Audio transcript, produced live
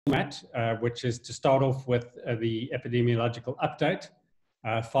format, which is to start off with the epidemiological update,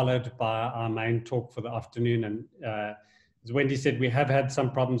 followed by our main talk for the afternoon. And as Wendy said, we have had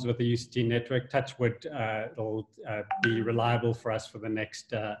some problems with the UCT network. Touch wood, it'll be reliable for us for the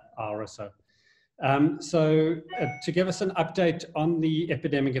next hour or so. To give us an update on the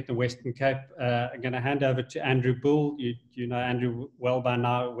epidemic at the Western Cape, I'm going to hand over to Andrew Boulle. You know Andrew well by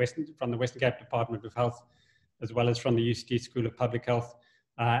now, from the Western Cape Department of Health, as well as from the UCT School of Public Health.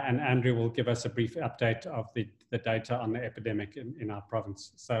 And Andrew will give us a brief update of the data on the epidemic in our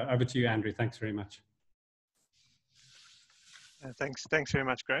province. So over to you, Andrew. Thanks very much. Thanks very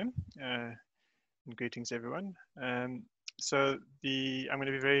much, Graham. And greetings, everyone. So I'm going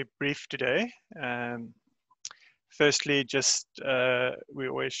to be very brief today. Firstly, we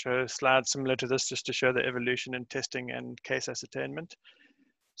always show slides similar to this just to show the evolution in testing and case ascertainment.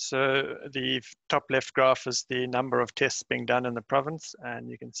 So the top left graph is the number of tests being done in the province, and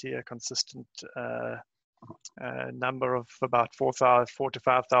you can see a consistent number of about 4,000 to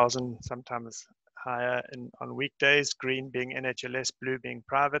 5,000, sometimes higher on weekdays, green being NHLS, blue being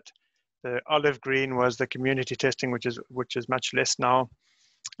private. The olive green was the community testing, which is much less now,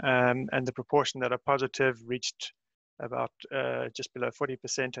 and the proportion that are positive reached about just below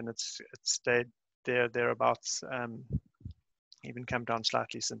 40%, and it's stayed thereabouts, even come down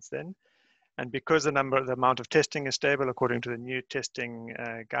slightly since then. And because the amount of testing is stable according to the new testing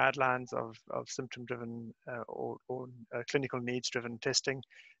guidelines of symptom-driven or clinical needs-driven testing,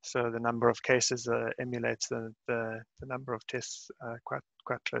 so the number of cases emulates the number of tests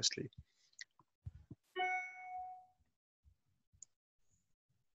quite closely.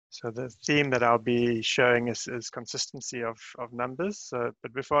 So the theme that I'll be showing is consistency of numbers.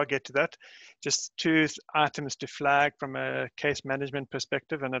 But before I get to that, just two items to flag from a case management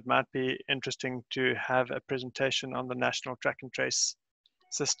perspective, and it might be interesting to have a presentation on the National Track and Trace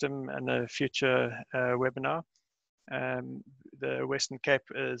system in a future webinar. The Western Cape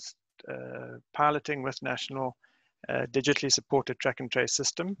is piloting with National digitally supported track and trace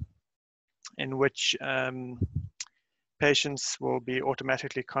system, in which patients will be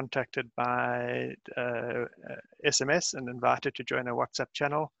automatically contacted by SMS and invited to join a WhatsApp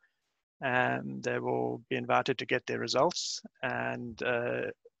channel, and they will be invited to get their results and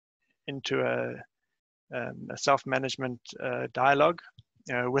into a self-management dialogue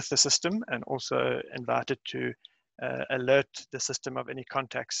with the system, and also invited to alert the system of any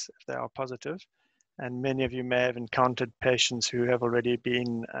contacts if they are positive. And many of you may have encountered patients who have already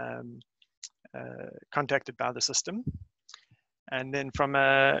been contacted by the system. And then from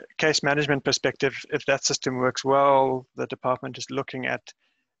a case management perspective, if that system works well, the department is looking at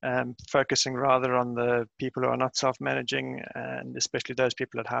focusing rather on the people who are not self-managing, and especially those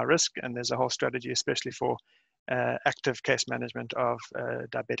people at high risk. And there's a whole strategy, especially for active case management of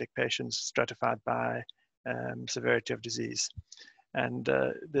diabetic patients stratified by severity of disease. And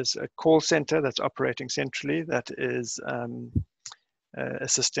there's a call center that's operating centrally that is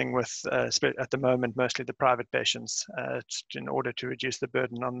assisting with, at the moment, mostly the private patients in order to reduce the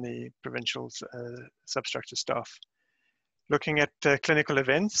burden on the provincial substructure staff. Looking at clinical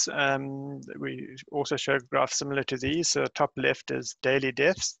events, we also show graphs similar to these. So top left is daily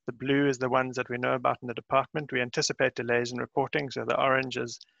deaths. The blue is the ones that we know about in the department. We anticipate delays in reporting. So the orange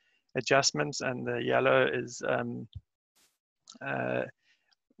is adjustments, and the yellow is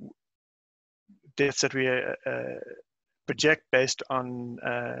deaths that we project based on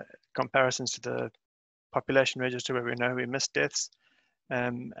comparisons to the population register where we know we missed deaths,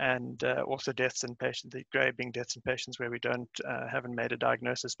 and also deaths in patients, the grey being deaths in patients where we haven't made a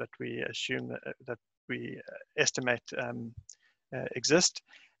diagnosis, but we assume that we estimate exist.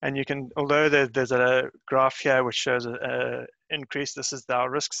 And you can, although there's a graph here which shows an increase, this is our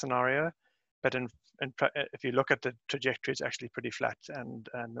risk scenario, but if you look at the trajectory, it's actually pretty flat and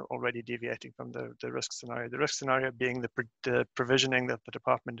already deviating from the risk scenario. The risk scenario being the provisioning that the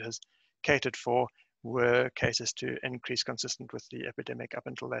department has catered for were cases to increase consistent with the epidemic up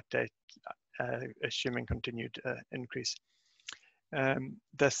until that date, assuming continued increase.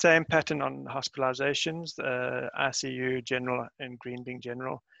 The same pattern on hospitalizations, ICU general and green being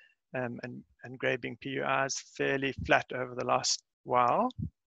general, and grey being PUIs, fairly flat over the last while.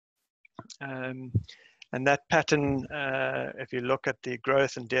 And that pattern, if you look at the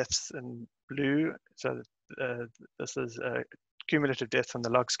growth in deaths in blue, so this is cumulative deaths on the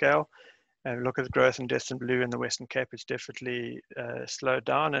log scale. Look at the growth in deaths in blue in the Western Cape, it's definitely slowed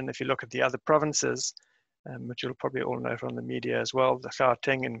down. And if you look at the other provinces, which you'll probably all know from the media as well, the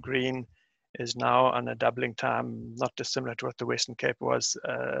Gauteng in green is now on a doubling time, not dissimilar to what the Western Cape was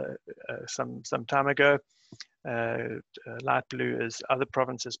some time ago. Light blue is other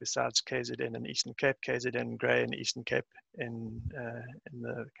provinces besides KZN and Eastern Cape, KZN grey and Eastern Cape in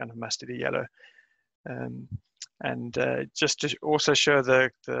the kind of mustardy yellow. Just to also show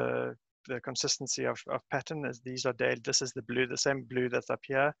the consistency of pattern, as these are daily. This is the blue, the same blue that's up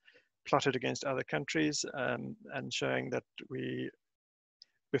here, plotted against other countries, and showing that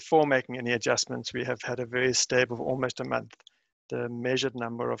before making any adjustments, we have had a very stable, almost a month. The measured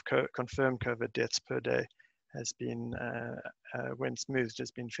number of confirmed COVID deaths per day has been, when smoothed,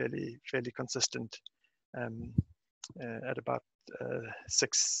 has been fairly consistent at about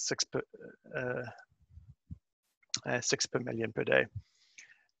 6 per million per day.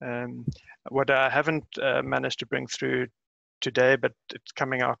 What I haven't managed to bring through today, but it's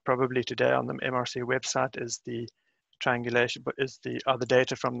coming out probably today on the MRC website, is the triangulation, but are the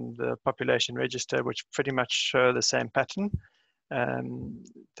data from the population register, which pretty much show the same pattern.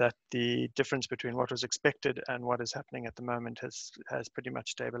 That the difference between what was expected and what is happening at the moment has pretty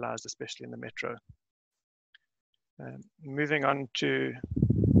much stabilized, especially in the metro. Moving on to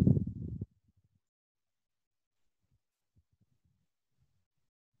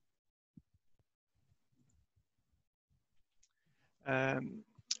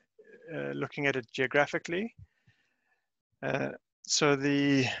looking at it geographically. So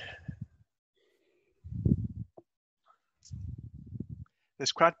there's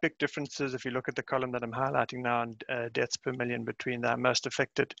quite big differences if you look at the column that I'm highlighting now on deaths per million between the most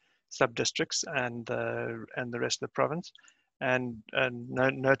affected sub-districts and the rest of the province. And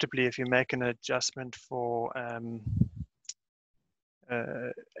notably, if you make an adjustment for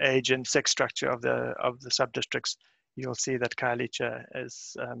age and sex structure of the sub-districts, you'll see that Khayelitsha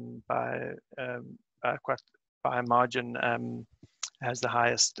is by a margin has the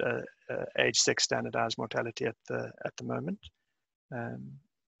highest age sex standardized mortality at the moment.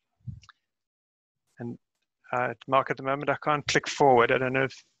 And Mark, at the moment I can't click forward. I don't know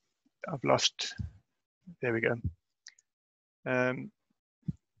if I've lost. There we go.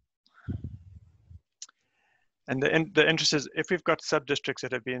 And the interest is, if we've got sub-districts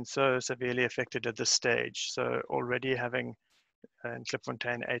that have been so severely affected at this stage, so already having in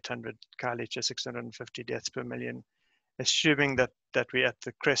Klipfontein 800, Khayelitsha 650 deaths per million, assuming that we're at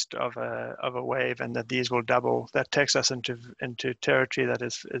the crest of a wave and that these will double, that takes us into territory that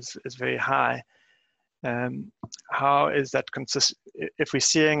is very high. How is that consistent? If we're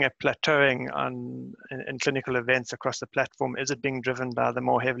seeing a plateauing in clinical events across the platform, is it being driven by the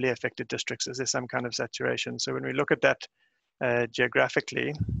more heavily affected districts? Is there some kind of saturation? So when we look at that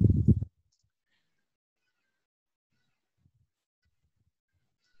geographically,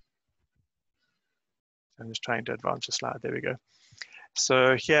 I'm just trying to advance the slide. There we go.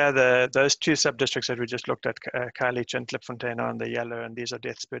 So here, those two sub-districts that we just looked at, Khayelitsha and Klipfontein, are in the yellow, and these are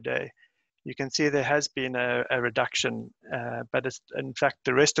deaths per day. You can see there has been a reduction, but it's, in fact,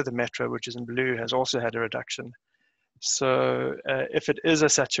 the rest of the metro, which is in blue, has also had a reduction. So if it is a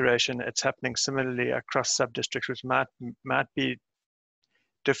saturation, it's happening similarly across sub-districts, which might be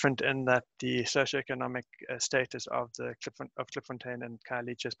different in that the socioeconomic status of Klipfontein and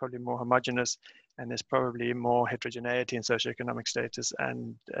Khayelitsha is probably more homogeneous, and there's probably more heterogeneity in socioeconomic status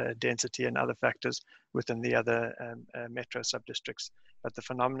and density and other factors within the other metro sub-districts. But the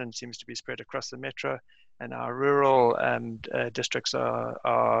phenomenon seems to be spread across the metro, and our rural districts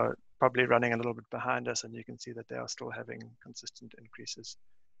are probably running a little bit behind us, and you can see that they are still having consistent increases.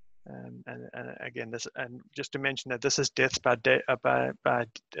 And again, and just to mention that this is deaths by date of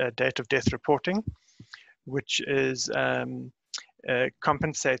death reporting, which is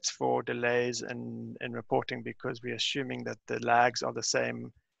compensates for delays in reporting, because we're assuming that the lags are the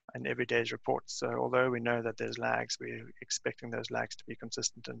same in every day's reports. So although we know that there's lags, we're expecting those lags to be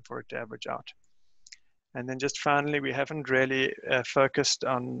consistent and for it to average out. And then just finally, we haven't really focused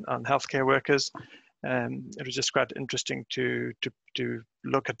on healthcare workers. It was just quite interesting to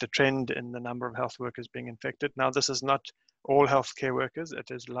look at the trend in the number of health workers being infected. Now, this is not all healthcare workers.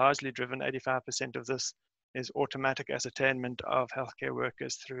 It is largely driven, 85% of this is automatic ascertainment of healthcare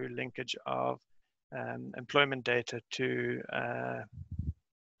workers through linkage of employment data to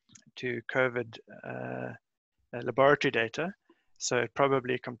COVID laboratory data. So it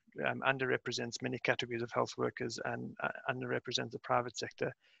probably underrepresents many categories of health workers and underrepresents the private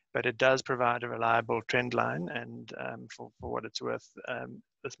sector. But it does provide a reliable trend line, and for what it's worth,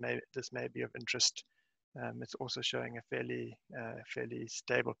 this may be of interest. It's also showing a fairly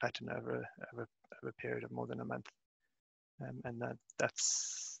stable pattern over a period of more than a month, and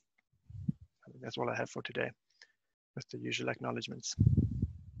that's all I have for today, with the usual acknowledgements.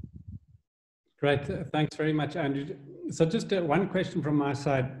 Great, thanks very much, Andrew. So just one question from my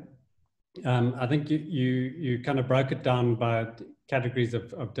side. I think you kind of broke it down by categories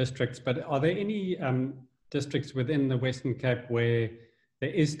of districts, but are there any districts within the Western Cape where there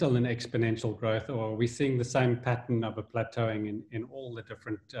is still an exponential growth, or are we seeing the same pattern of a plateauing in all the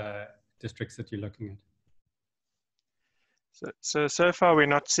different districts that you're looking at? So far we're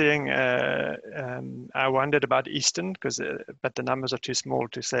not seeing. I wondered about Eastern, but the numbers are too small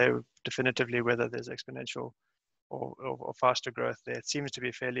to say definitively whether there's exponential or faster growth there. It seems to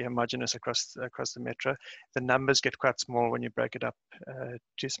be fairly homogeneous across the metro. The numbers get quite small when you break it up,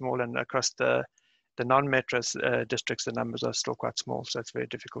 too small, and across the non-metro districts, the numbers are still quite small. So it's very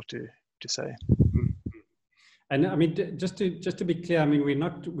difficult to say. And I mean, just to be clear, I mean,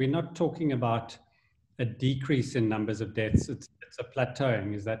 we're not talking about a decrease in numbers of deaths. It's a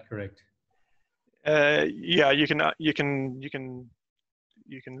plateauing. Is that correct? Yeah, you can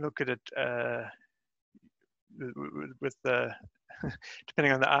look at it with the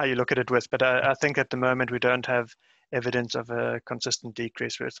depending on the eye you look at it with. But I think at the moment we don't have evidence of a consistent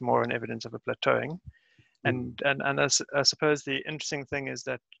decrease. Where it's more an evidence of a plateauing. And I suppose the interesting thing is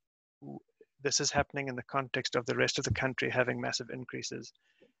that this is happening in the context of the rest of the country having massive increases.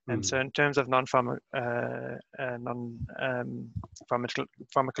 And so in terms of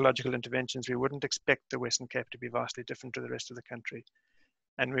pharmacological interventions, we wouldn't expect the Western Cape to be vastly different to the rest of the country.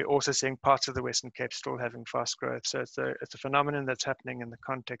 And we're also seeing parts of the Western Cape still having fast growth. So it's a phenomenon that's happening in the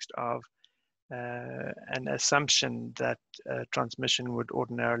context of an assumption that transmission would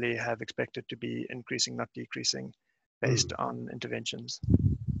ordinarily have expected to be increasing, not decreasing, based on interventions.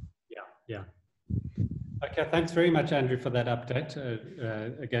 Yeah. Okay, thanks very much, Andrew, for that update.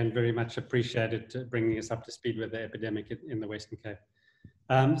 Again, very much appreciated bringing us up to speed with the epidemic in the Western Cape.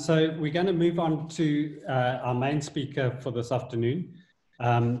 So we're going to move on to our main speaker for this afternoon,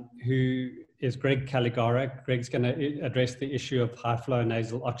 who is Greg Calligaro. Greg's going to address the issue of high-flow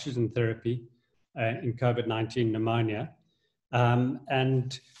nasal oxygen therapy in COVID-19 pneumonia.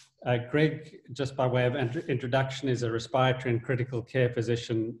 Greg, just by way of introduction, is a respiratory and critical care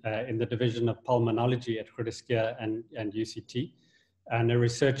physician in the Division of Pulmonology at Groote Schuur and UCT, and a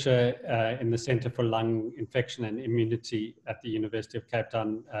researcher in the Centre for Lung Infection and Immunity at the University of Cape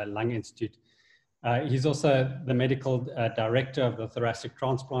Town Lung Institute. He's also the medical director of the thoracic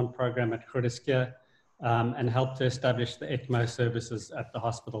transplant program at Groote Schuur, and helped to establish the ECMO services at the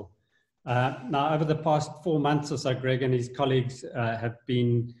hospital. Now, over the past 4 months or so, Greg and his colleagues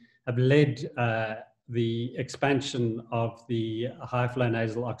have led the expansion of the high-flow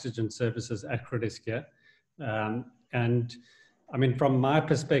nasal oxygen services at Groote Schuur. And I mean, from my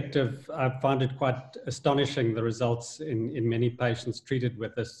perspective, I found it quite astonishing, the results in many patients treated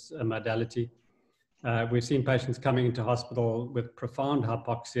with this modality. We've seen patients coming into hospital with profound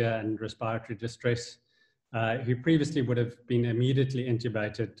hypoxia and respiratory distress, who previously would have been immediately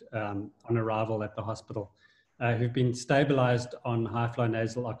intubated on arrival at the hospital, who've been stabilized on high-flow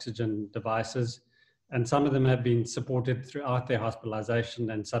nasal oxygen devices, and some of them have been supported throughout their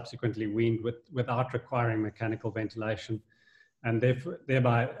hospitalization and subsequently weaned without requiring mechanical ventilation, and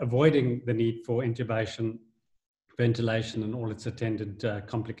thereby avoiding the need for intubation, ventilation, and all its attendant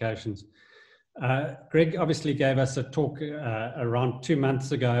complications. Greg obviously gave us a talk around 2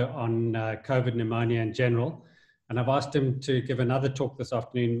 months ago on COVID pneumonia in general, and I've asked him to give another talk this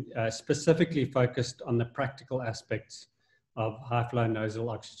afternoon specifically focused on the practical aspects of high-flow nasal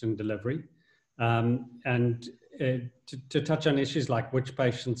oxygen delivery, and to touch on issues like which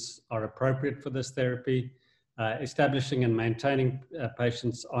patients are appropriate for this therapy, establishing and maintaining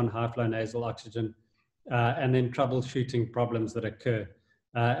patients on high-flow nasal oxygen, and then troubleshooting problems that occur.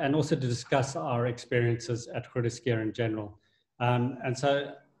 And also to discuss our experiences at Groote Schuur in general. And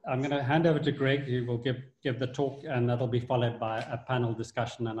so I'm going to hand over to Greg, who will give the talk, and that'll be followed by a panel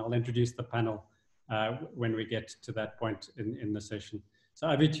discussion, and I'll introduce the panel when we get to that point in the session. So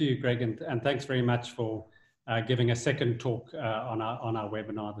over to you, Greg, and thanks very much for giving a second talk on our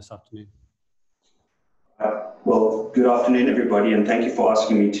webinar this afternoon. Well, good afternoon, everybody, and thank you for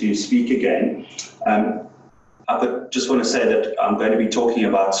asking me to speak again. I just want to say that I'm going to be talking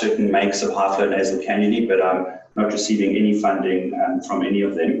about certain makes of high-flow nasal cannulae, but I'm not receiving any funding from any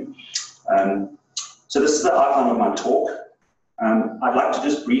of them. So this is the outline of my talk. I'd like to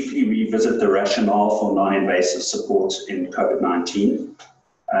just briefly revisit the rationale for non-invasive support in COVID-19,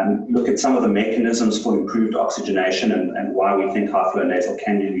 look at some of the mechanisms for improved oxygenation and why we think high-flow nasal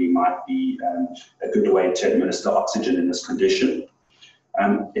cannulae might be a good way to administer oxygen in this condition.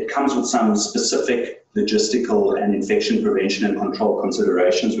 It comes with some specific logistical and infection prevention and control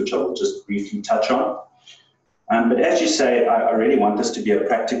considerations, which I will just briefly touch on. But as you say, I really want this to be a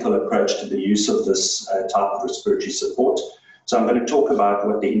practical approach to the use of this type of respiratory support. So I'm going to talk about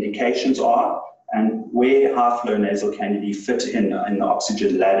what the indications are and where high-flow nasal cannulae fit in the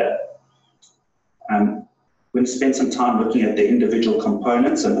oxygen ladder. We're going to spend some time looking at the individual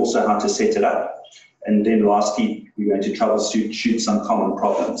components and also how to set it up. And then lastly, we're going to troubleshoot some common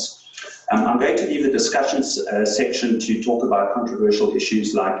problems. I'm going to leave the discussions section to talk about controversial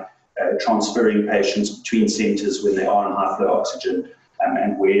issues like transferring patients between centres when they are on high-flow oxygen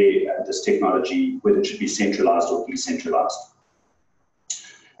and where this technology, whether it should be centralised or decentralised.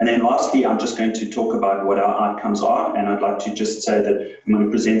 And then lastly, I'm just going to talk about what our outcomes are, and I'd like to just say that I'm going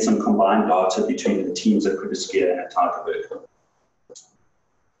to present some combined data between the teams at Groote and at Tygerberg.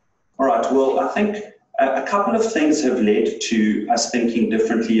 All right, well, I think a couple of things have led to us thinking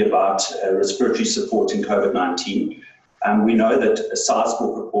differently about respiratory support in COVID-19. We know that a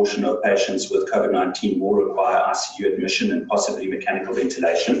sizable proportion of patients with COVID-19 will require ICU admission and possibly mechanical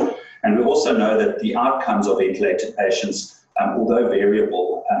ventilation. And we also know that the outcomes of ventilated patients, although variable,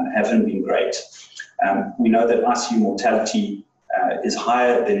 haven't been great. We know that ICU mortality is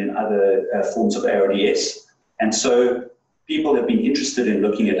higher than in other forms of ARDS. And so people have been interested in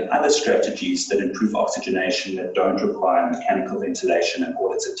looking at other strategies that improve oxygenation that don't require mechanical ventilation and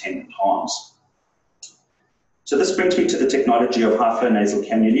all its attendant harms. So this brings me to the technology of high-flow nasal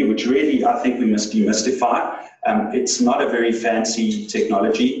cannulae, which really I think we must demystify. It's not a very fancy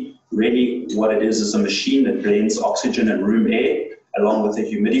technology. Really what it is a machine that blends oxygen and room air along with a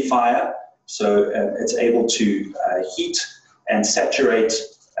humidifier. So it's able to heat and saturate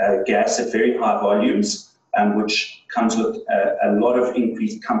gas at very high volumes, which comes with a lot of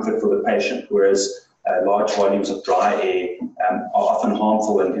increased comfort for the patient, whereas large volumes of dry air are often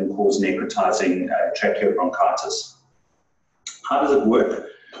harmful and can cause necrotizing tracheobronchitis. How does it work?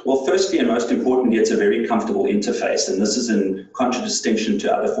 Well, firstly and most importantly, it's a very comfortable interface, and this is in contradistinction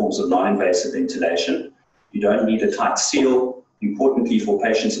to other forms of non-invasive ventilation. You don't need a tight seal. Importantly, for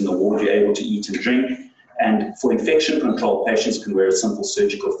patients in the ward, you're able to eat and drink, and for infection control, patients can wear a simple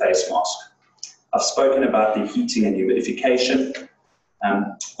surgical face mask. I've spoken about the heating and humidification,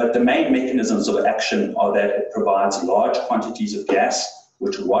 but the main mechanisms of action are that it provides large quantities of gas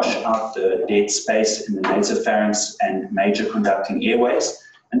which wash out the dead space in the nasopharynx and major conducting airways.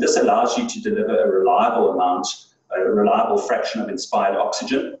 And this allows you to deliver a reliable fraction of inspired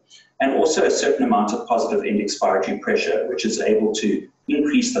oxygen, and also a certain amount of positive end expiratory pressure, which is able to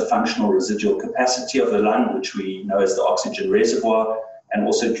increase the functional residual capacity of the lung, which we know as the oxygen reservoir, and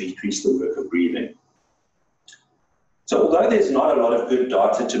also decrease the work of breathing. So although there's not a lot of good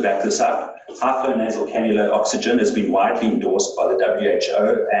data to back this up, high-flow nasal cannula oxygen has been widely endorsed by the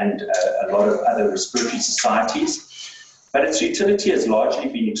WHO and a lot of other respiratory societies. But its utility has largely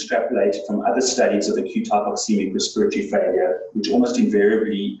been extrapolated from other studies of acute hypoxemic respiratory failure, which almost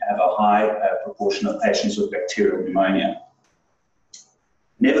invariably have a high proportion of patients with bacterial pneumonia.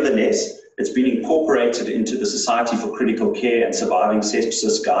 Nevertheless, it's been incorporated into the Society for Critical Care and Surviving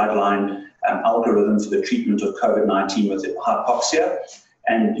Sepsis guideline algorithm for the treatment of COVID-19 with hypoxia.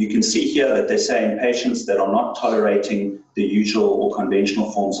 And you can see here that they say in patients that are not tolerating the usual or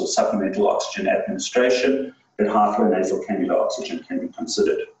conventional forms of supplemental oxygen administration, that high-flow nasal cannula oxygen can be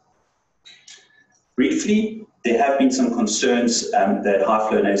considered. Briefly, there have been some concerns that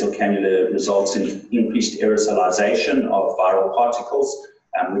high-flow nasal cannula results in increased aerosolization of viral particles,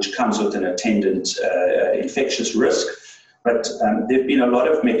 which comes with an attendant infectious risk. But there have been a lot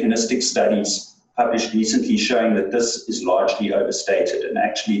of mechanistic studies published recently showing that this is largely overstated, and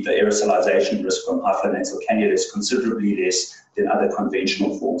actually the aerosolization risk from high-flow nasal cannula is considerably less than other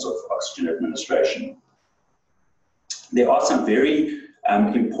conventional forms of oxygen administration. There are some very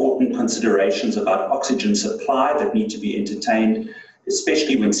important considerations about oxygen supply that need to be entertained,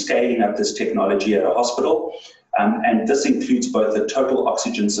 especially when scaling up this technology at a hospital. And this includes both the total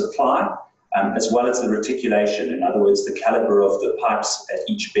oxygen supply as well as the reticulation, in other words, the caliber of the pipes at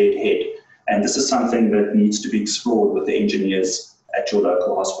each bed head. And this is something that needs to be explored with the engineers at your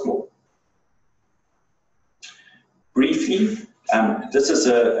local hospital. Briefly, this is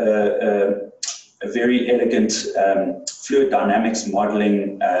a very elegant fluid dynamics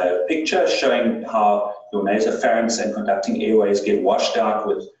modeling picture showing how your nasopharynx and conducting airways get washed out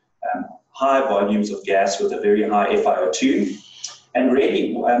with high volumes of gas with a very high FiO2. And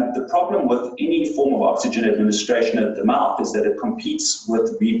really, the problem with any form of oxygen administration at the mouth is that it competes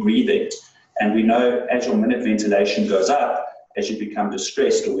with rebreathing. And we know as your minute ventilation goes up, as you become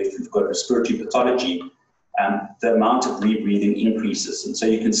distressed or if you've got respiratory pathology, the amount of rebreathing increases. And so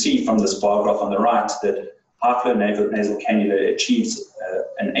you can see from this bar graph on the right that high-flow nasal cannula achieves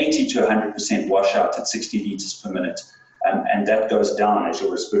an 80 to 100% washout at 60 liters per minute. And that goes down as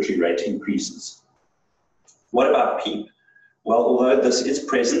your respiratory rate increases. What about PEEP? Well, although this is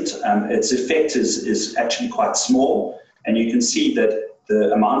present, its effect is actually quite small, and you can see that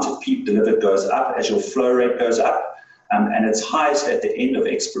the amount of PEEP delivered goes up as your flow rate goes up, and it's highest at the end of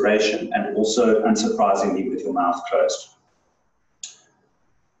expiration, and also, unsurprisingly, with your mouth closed.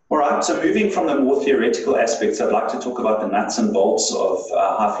 All right, so moving from the more theoretical aspects, I'd like to talk about the nuts and bolts of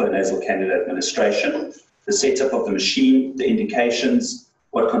high-flow nasal cannula administration, the setup of the machine, the indications,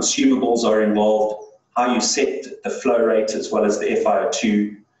 what consumables are involved, how you set the flow rate as well as the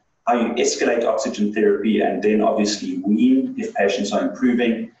FiO2, how you escalate oxygen therapy, and then obviously wean if patients are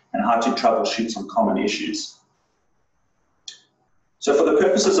improving, and how to troubleshoot some common issues. So for the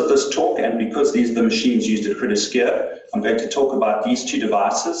purposes of this talk, and because these are the machines used at Calligaro, I'm going to talk about these two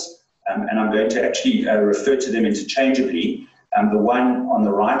devices, and I'm going to actually refer to them interchangeably. The one on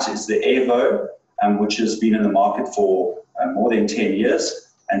the right is the Evo, which has been in the market for more than 10 years.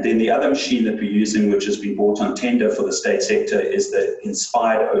 And then the other machine that we're using, which has been bought on tender for the state sector, is the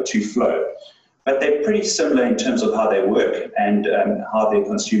Inspired O2 Flow. But they're pretty similar in terms of how they work and how their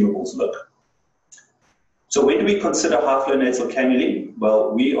consumables look. So when do we consider high-flow nasal cannulae?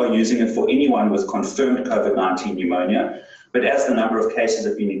 Well, we are using it for anyone with confirmed COVID-19 pneumonia. But as the number of cases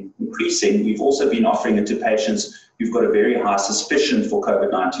have been increasing, we've also been offering it to patients who've got a very high suspicion for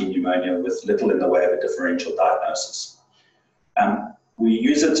COVID-19 pneumonia with little in the way of a differential diagnosis. We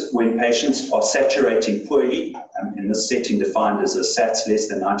use it when patients are saturating poorly, in this setting defined as a SATs less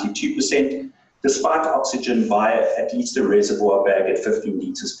than 92%, despite oxygen via at least a reservoir bag at 15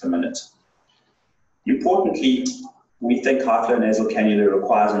 liters per minute. Importantly, we think high-flow nasal cannula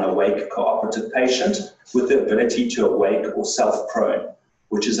requires an awake cooperative patient with the ability to awake or self-prone,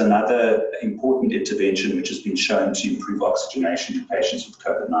 which is another important intervention which has been shown to improve oxygenation in patients with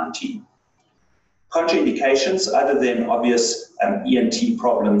COVID-19. Contraindications, other than obvious ENT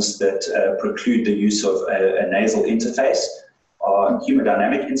problems that preclude the use of a nasal interface, are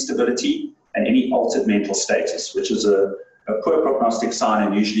hemodynamic instability and any altered mental status, which is a poor prognostic sign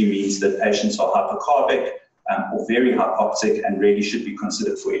and usually means that patients are hypocarbic or very hypoxic and really should be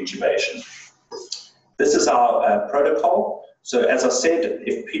considered for intubation. This is our protocol. So as I said,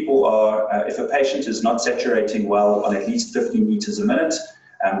 if a patient is not saturating well on at least 15 liters a minute,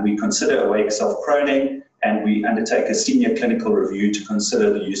 we consider awake self-proning, and we undertake a senior clinical review to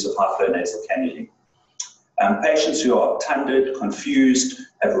consider the use of high-flow nasal cannulae. Patients who are tundered, confused,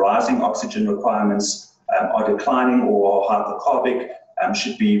 have rising oxygen requirements, are declining or are hypocarbic,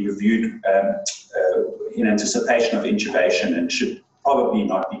 should be reviewed in anticipation of intubation and should probably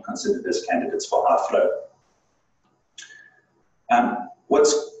not be considered as candidates for high flow.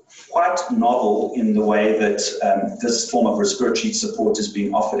 What's quite novel in the way that this form of respiratory support is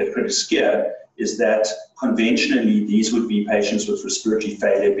being offered at Calligaro is that conventionally these would be patients with respiratory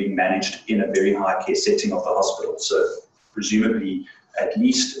failure being managed in a very high care setting of the hospital. So presumably at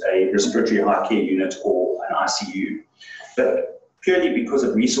least a respiratory high care unit or an ICU. But purely because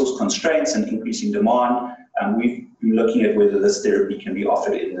of resource constraints and increasing demand, we've been looking at whether this therapy can be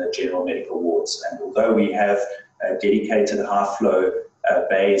offered in the general medical wards. And although we have dedicated high flow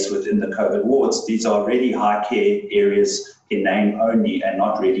bays within the COVID wards, these are really high care areas in name only and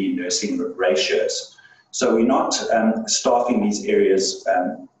not really in nursing ratios. So we're not staffing these areas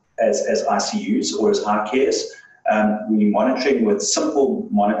as ICUs or as high cares. We're monitoring with simple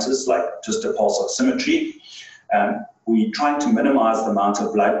monitors like just a pulse oximetry. We're trying to minimize the amount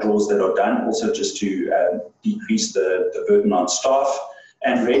of blood draws that are done, also just to decrease the burden on staff.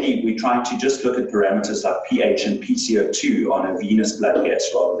 And really, we're trying to just look at parameters like pH and PCO2 on a venous blood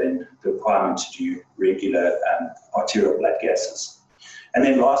gas rather than the requirement to do regular arterial blood gases. And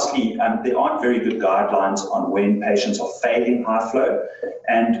then lastly, there aren't very good guidelines on when patients are failing high flow,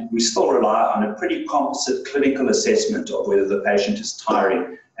 and we still rely on a pretty composite clinical assessment of whether the patient is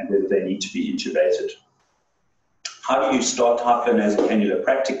tiring and whether they need to be intubated. How do you start high flow nasal cannula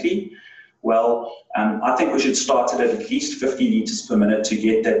practically? Well, I think we should start it at least 50 liters per minute to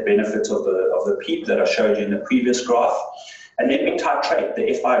get that benefit of the PEEP that I showed you in the previous graph. And then we titrate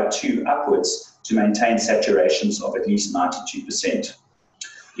the FiO2 upwards to maintain saturations of at least 92%.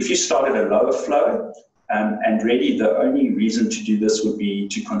 If you start at a lower flow, and really the only reason to do this would be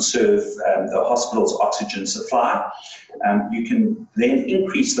to conserve the hospital's oxygen supply, you can then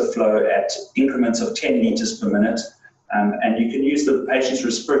increase the flow at increments of 10 liters per minute. And you can use the patient's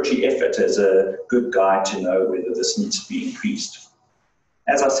respiratory effort as a good guide to know whether this needs to be increased.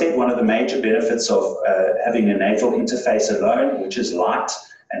 As I said, one of the major benefits of having a nasal interface alone, which is light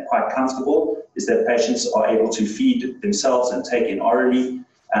and quite comfortable, is that patients are able to feed themselves and take in orally.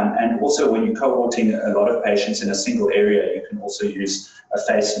 And also when you're cohorting a lot of patients in a single area, you can also use a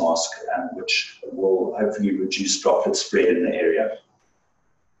face mask, which will hopefully reduce droplet spread in the area.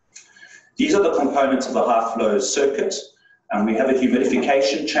 These are the components of the high flow circuit. We have a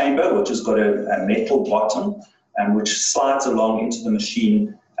humidification chamber, which has got a metal bottom, which slides along into the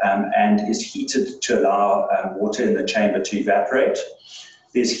machine and is heated to allow water in the chamber to evaporate.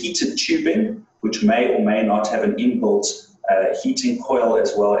 There's heated tubing, which may or may not have an inbuilt heating coil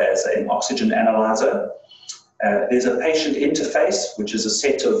as well as an oxygen analyzer. There's a patient interface, which is a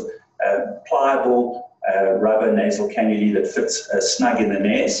set of pliable rubber nasal cannulae that fits snug in the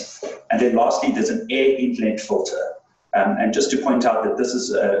nares. And then lastly, there's an air inlet filter. And just to point out that this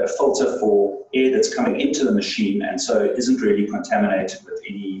is a filter for air that's coming into the machine, and so it isn't really contaminated with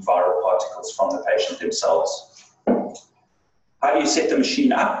any viral particles from the patient themselves. How do you set the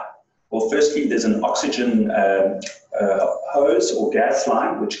machine up? Well, firstly, there's an oxygen hose or gas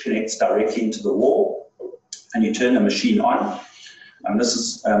line which connects directly into the wall, and you turn the machine on. And this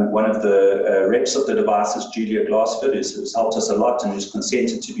is one of the reps of the devices, Julia Glassford, who's helped us a lot and who's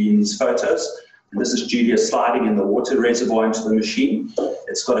consented to be in these photos. And this is Julia sliding in the water reservoir into the machine.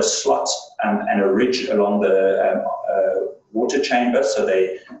 It's got a slot and a ridge along the water chamber, so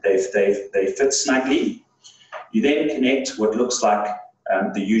they fit snugly. You then connect what looks like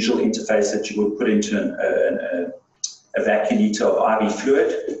the usual interface that you would put into a vacuoliter of IV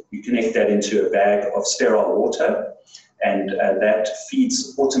fluid. You connect that into a bag of sterile water, and that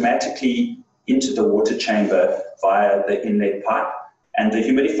feeds automatically into the water chamber via the inlet pipe. And the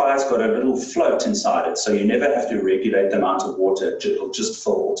humidifier's got a little float inside it, so you never have to regulate the amount of water, it'll just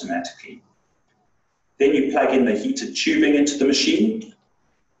fill automatically. Then you plug in the heated tubing into the machine.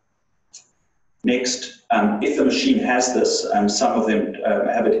 Next, if the machine has this, some of them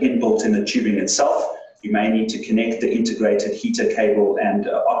have it inbuilt in the tubing itself. You may need to connect the integrated heater cable and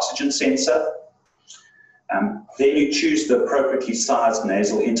oxygen sensor. Then you choose the appropriately sized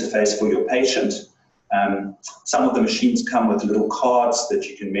nasal interface for your patient. Some of the machines come with little cards that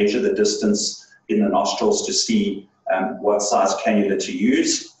you can measure the distance in the nostrils to see what size cannula to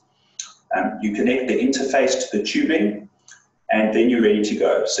use. You connect the interface to the tubing, and then you're ready to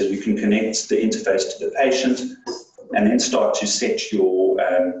go. So you can connect the interface to the patient and then start to set your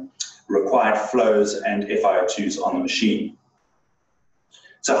required flows and FiO2s on the machine.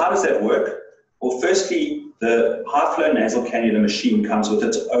 So how does that work? Well, firstly, the high flow nasal cannula machine comes with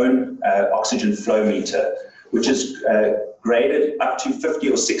its own oxygen flow meter, which is graded up to 50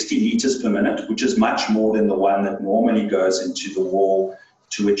 or 60 liters per minute, which is much more than the one that normally goes into the wall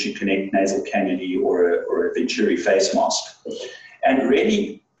to which you connect nasal cannulae or a Venturi face mask. And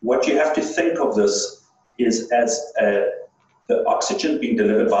really, what you have to think of this is as the oxygen being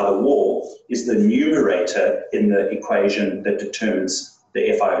delivered by the wall is the numerator in the equation that determines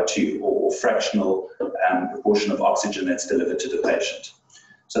the FiO2 or fractional proportion of oxygen that's delivered to the patient.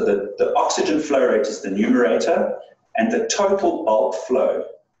 So the oxygen flow rate is the numerator, and the total bulk flow,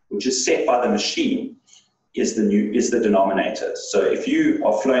 which is set by the machine, is the denominator. So if you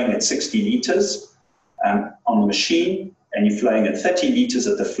are flowing at 60 liters on the machine, and you're flowing at 30 liters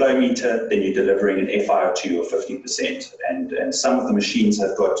at the flow meter, then you're delivering an FiO2 of 50%. And some of the machines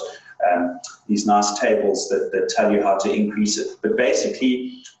have got these nice tables that tell you how to increase it. But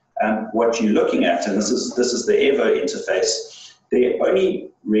basically, what you're looking at, and this is the Evo interface, there are only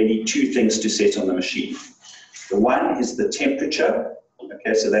really two things to set on the machine. The one is the temperature.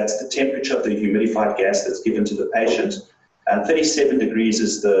 Okay, so that's the temperature of the humidified gas that's given to the patient. 37 degrees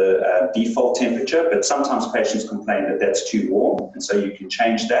is the default temperature, but sometimes patients complain that that's too warm, and so you can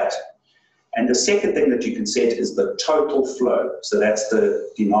change that. And the second thing that you can set is the total flow. So that's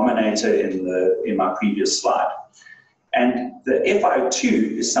the denominator in my previous slide. And the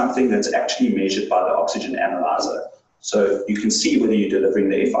FiO2 is something that's actually measured by the oxygen analyzer. So you can see whether you're delivering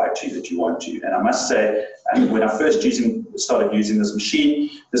the FiO2 that you want to. And I must say, when I first started using this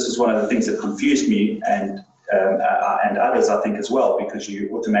machine, this was one of the things that confused me and others, I think, as well, because you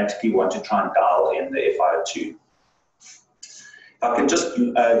automatically want to try and dial in the FiO2. If I can just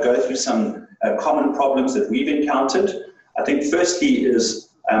go through some common problems that we've encountered. I think firstly is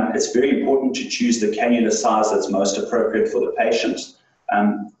it's very important to choose the cannula size that's most appropriate for the patient.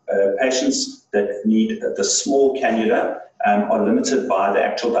 Patients that need the small cannula are limited by the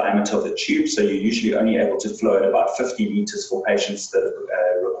actual diameter of the tube, so you're usually only able to flow at about 50 liters for patients that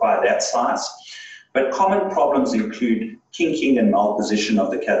require that size. But common problems include kinking and malposition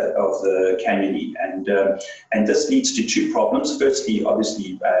of the cannulae, and this leads to two problems. Firstly,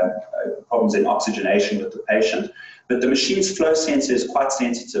 obviously, problems in oxygenation with the patient, but the machine's flow sensor is quite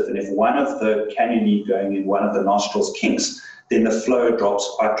sensitive, and if one of the cannulae going in one of the nostrils kinks, then the flow drops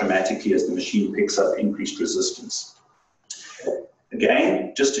quite dramatically as the machine picks up increased resistance.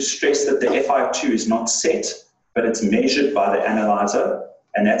 Again, just to stress that the FiO2 is not set, but it's measured by the analyzer,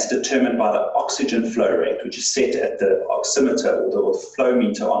 and that's determined by the oxygen flow rate, which is set at the oximeter or the flow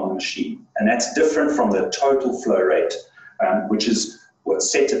meter on the machine. And that's different from the total flow rate, which is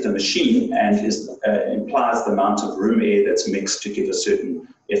what's set at the machine and implies the amount of room air that's mixed to give a certain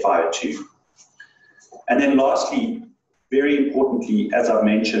FiO2. And then lastly, very importantly, as I've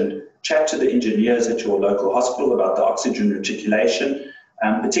mentioned, chat to the engineers at your local hospital about the oxygen reticulation,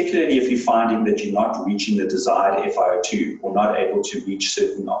 particularly if you're finding that you're not reaching the desired FiO2 or not able to reach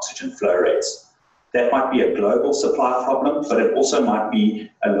certain oxygen flow rates. That might be a global supply problem, but it also might be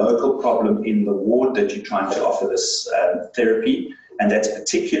a local problem in the ward that you're trying to offer this therapy. And that's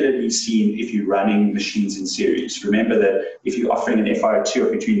particularly seen if you're running machines in series. Remember that if you're offering an FiO2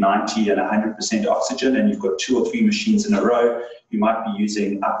 of between 90 and 100% oxygen and you've got 2 or 3 machines in a row, you might be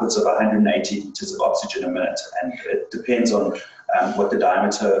using upwards of 180 liters of oxygen a minute. And it depends on what the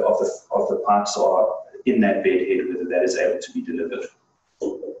diameter of the pipes are in that bed head, whether that is able to be delivered.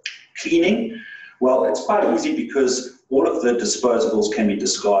 Cleaning, well, it's quite easy because all of the disposables can be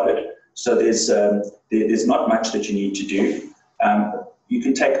discarded. So there's not much that you need to do. You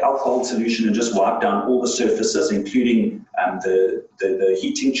can take alcohol solution and just wipe down all the surfaces, including the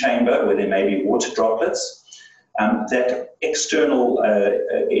heating chamber where there may be water droplets. That external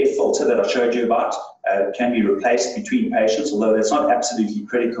air filter that I showed you about can be replaced between patients, although that's not absolutely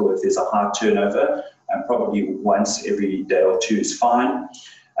critical if there's a high turnover, and probably once every day or 2 is fine.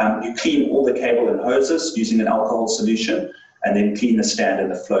 You clean all the cable and hoses using an alcohol solution, and then clean the stand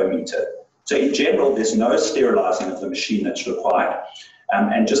and the flow meter. So in general, there's no sterilizing of the machine that's required.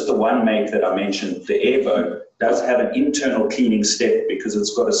 And just the one make that I mentioned, the Airbo, does have an internal cleaning step because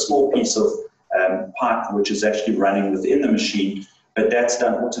it's got a small piece of pipe which is actually running within the machine, but that's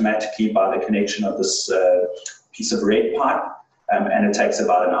done automatically by the connection of this piece of red pipe, and it takes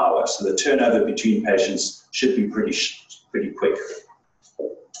about an hour. So the turnover between patients should be pretty quick.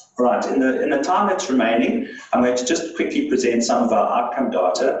 Right, in the time that's remaining, I'm going to just quickly present some of our outcome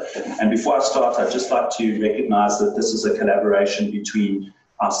data. And before I start, I'd just like to recognize that this is a collaboration between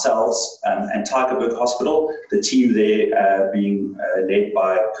ourselves and Tygerberg Hospital, the team there being led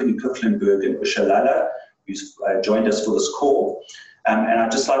by Kuni Kuchlenberg and Usha Lala, who's joined us for this call. And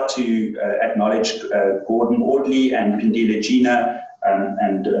I'd just like to acknowledge Gordon Audley and Pindila Gina,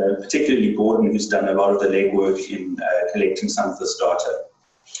 and particularly Gordon, who's done a lot of the legwork in collecting some of this data.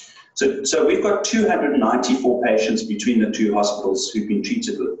 So we've got 294 patients between the 2 hospitals who've been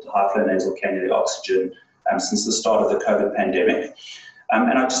treated with high-flow nasal cannula oxygen since the start of the COVID pandemic.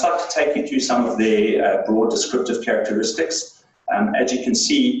 And I'd just like to take you through some of their broad descriptive characteristics. As you can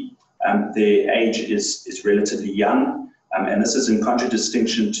see, their age is relatively young, and this is in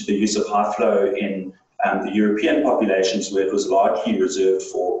contradistinction to the use of high flow in the European populations, where it was largely reserved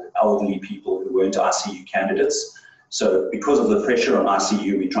for elderly people who weren't ICU candidates. So because of the pressure on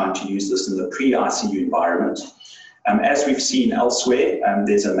ICU, we're trying to use this in the pre-ICU environment. As we've seen elsewhere,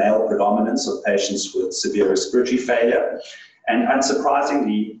 there's a male predominance of patients with severe respiratory failure. And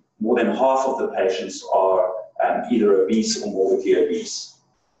unsurprisingly, more than half of the patients are either obese or morbidly obese.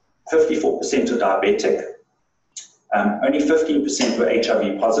 54% are diabetic. Only 15% were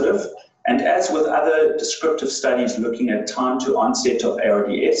HIV positive. And as with other descriptive studies looking at time to onset of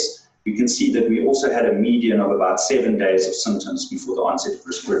ARDS, we can see that we also had a median of about 7 days of symptoms before the onset of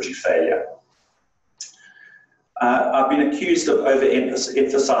respiratory failure. I've been accused of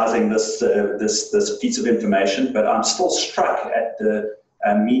overemphasizing this piece of information, but I'm still struck at the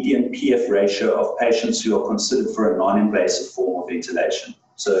median PF ratio of patients who are considered for a non-invasive form of ventilation.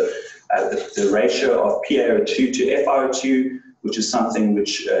 So the ratio of PaO2 to FiO2, which is something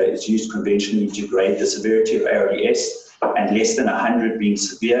which is used conventionally to grade the severity of ARDS, and less than 100 being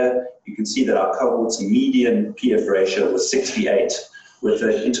severe, you can see that our cohort's median PF ratio was 68, with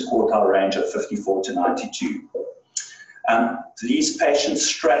an interquartile range of 54 to 92. These patients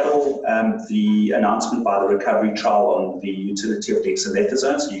straddle the announcement by the recovery trial on the utility of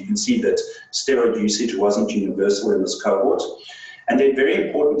dexamethasone, so you can see that steroid usage wasn't universal in this cohort. And then very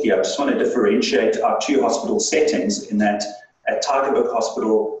importantly, I just want to differentiate our 2 hospital settings in that at Tygerberg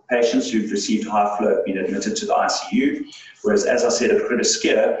Hospital, patients who've received high flow have been admitted to the ICU, whereas, as I said, at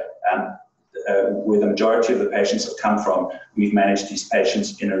Critiskia, where the majority of the patients have come from, we've managed these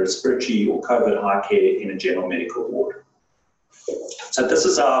patients in a respiratory or COVID high care in a general medical ward. So this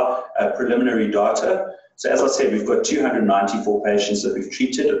is our preliminary data. So as I said, we've got 294 patients that we've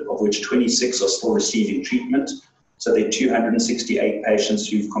treated, of which 26 are still receiving treatment. So there are 268 patients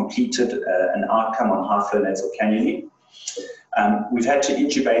who've completed an outcome on high flow nasal cannula. We've had to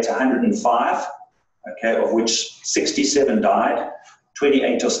intubate 105, okay, of which 67 died,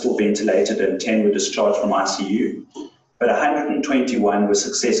 28 are still ventilated, and 10 were discharged from ICU. But 121 were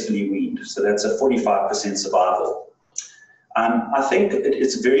successfully weaned, so that's a 45% survival. I think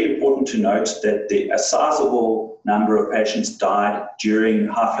it's very important to note that a sizable number of patients died during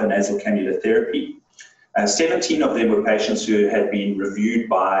high-flow nasal cannula therapy. 17 of them were patients who had been reviewed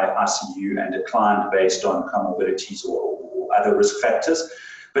by ICU and declined based on comorbidities or other risk factors,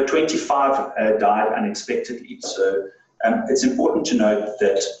 but 25 died unexpectedly. So it's important to note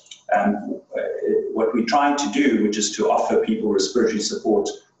that what we're trying to do, which is to offer people respiratory support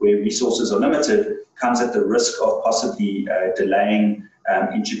where resources are limited, comes at the risk of possibly delaying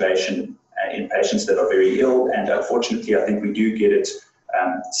intubation in patients that are very ill. And unfortunately, I think we do get it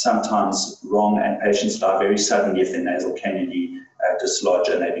sometimes wrong, and patients die very suddenly if their nasal cannulae dislodge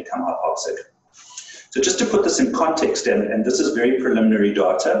and they become hypoxic. So just to put this in context, and this is very preliminary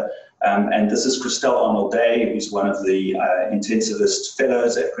data, and this is Christelle Arnold-Day, who's one of the intensivist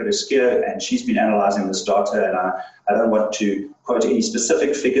fellows at Calligaro, and she's been analyzing this data, and I don't want to quote any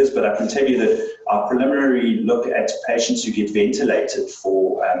specific figures, but I can tell you that our preliminary look at patients who get ventilated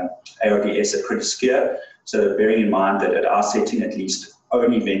for ARDS at Calligaro, so bearing in mind that at our setting at least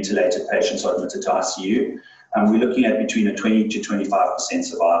only ventilated patients are admitted to ICU, we're looking at between a 20 to 25%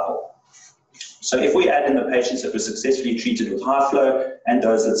 survival. So if we add in the patients that were successfully treated with high flow and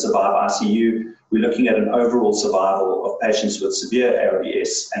those that survive ICU, we're looking at an overall survival of patients with severe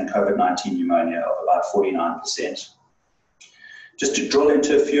ARDS and COVID-19 pneumonia of about 49%. Just to drill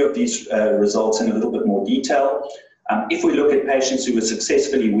into a few of these results in a little bit more detail, if we look at patients who were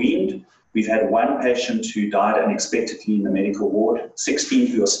successfully weaned, we've had one patient who died unexpectedly in the medical ward, 16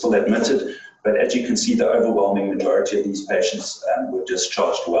 who are still admitted, but as you can see, the overwhelming majority of these patients were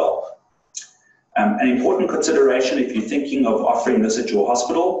discharged well. An important consideration if you're thinking of offering this at your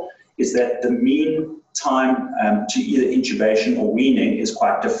hospital is that the mean time to either intubation or weaning is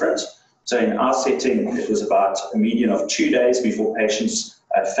quite different. So in our setting, it was about a median of 2 days before patients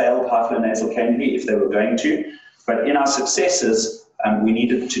failed high-flow nasal cannula if they were going to. But in our successes, we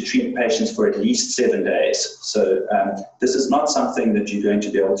needed to treat patients for at least 7 days. So this is not something that you're going to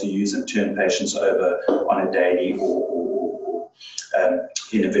be able to use and turn patients over on a daily or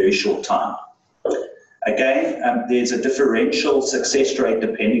in a very short time. Again, there's a differential success rate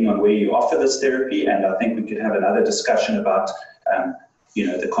depending on where you offer this therapy, and I think we could have another discussion about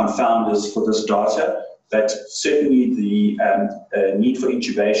the confounders for this data, but certainly the need for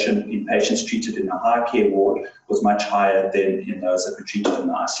intubation in patients treated in a high care ward was much higher than in those that were treated in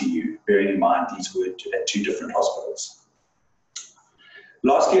the ICU, bearing in mind these were at 2 different hospitals.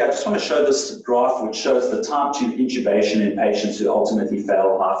 Lastly, I just want to show this graph which shows the time to intubation in patients who ultimately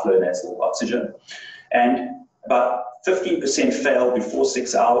failed high-flow nasal oxygen. And about 15% failed before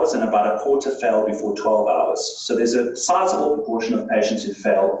 6 hours and about a quarter failed before 12 hours. So there's a sizable proportion of patients who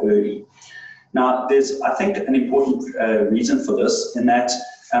fail early. Now, there's, I think, an important reason for this in that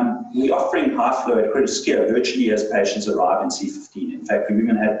we're offering high flow at Calligaro virtually as patients arrive in C15. In fact, we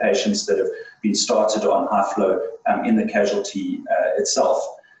even had patients that have been started on high flow in the casualty itself.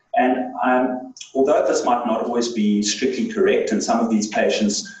 And although this might not always be strictly correct, and some of these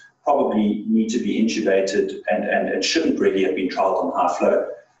patients probably need to be intubated and shouldn't really have been trialed on high flow.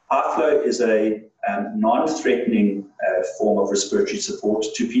 High flow is a non-threatening form of respiratory support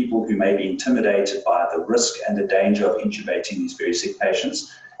to people who may be intimidated by the risk and the danger of intubating these very sick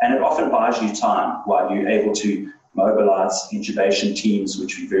patients. And it often buys you time while you're able to mobilize intubation teams,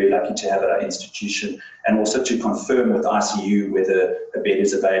 which we're very lucky to have at our institution, and also to confirm with ICU whether a bed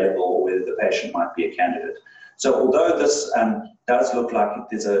is available or whether the patient might be a candidate. So although this does look like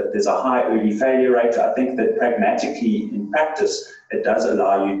there's a high early failure rate, I think that pragmatically in practice, it does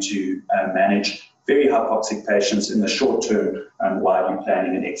allow you to manage very hypoxic patients in the short term while you're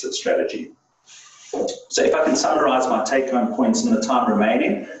planning an exit strategy. So if I can summarize my take-home points in the time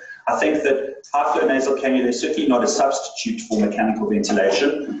remaining, I think that high-flow nasal cannula is certainly not a substitute for mechanical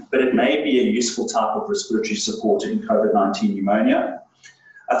ventilation, but it may be a useful type of respiratory support in COVID-19 pneumonia.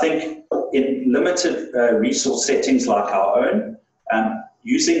 I think in limited resource settings like our own,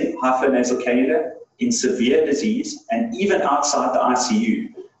 using high-flow nasal cannula in severe disease and even outside the ICU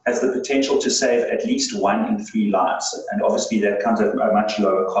has the potential to save at least 1 in 3 lives. And obviously that comes at a much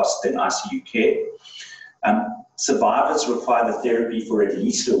lower cost than ICU care. Survivors require the therapy for at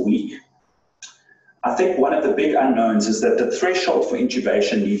least a week. I think one of the big unknowns is that the threshold for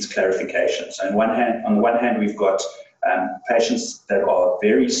intubation needs clarification. So on the one hand, we've got patients that are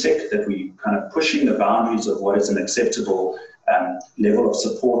very sick, that we kind of pushing the boundaries of what is an acceptable level of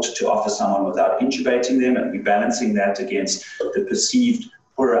support to offer someone without intubating them, and we're balancing that against the perceived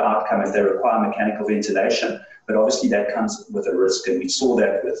poorer outcome if they require mechanical ventilation. But obviously that comes with a risk, and we saw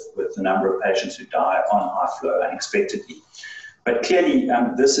that with the number of patients who die on high flow unexpectedly. But clearly,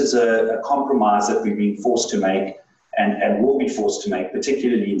 this is a compromise that we've been forced to make and will be forced to make,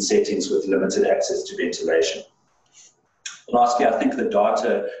 particularly in settings with limited access to ventilation. Lastly, I think the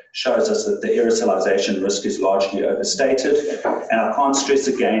data shows us that the aerosolization risk is largely overstated, and I can't stress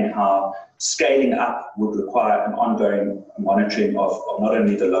again how scaling up would require an ongoing monitoring of not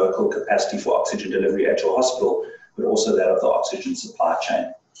only the local capacity for oxygen delivery at your hospital, but also that of the oxygen supply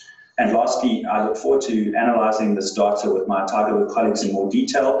chain. And lastly, I look forward to analysing this data with my Calligaro colleagues in more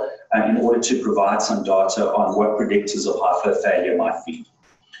detail in order to provide some data on what predictors of high flow failure might be.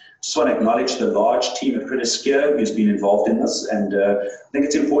 Just want to acknowledge the large team at Calligaro who's been involved in this, and I think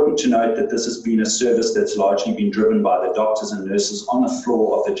it's important to note that this has been a service that's largely been driven by the doctors and nurses on the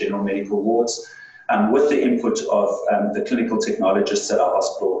floor of the general medical wards, with the input of the clinical technologists at our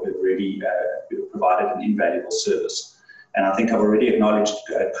hospital who've really provided an invaluable service. And I think I've already acknowledged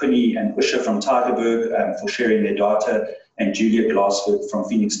Kuni and Usha from Tygerberg for sharing their data, and Julia Glassford from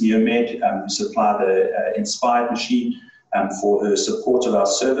Phoenix Neomed who supply the Inspired machine for her support of our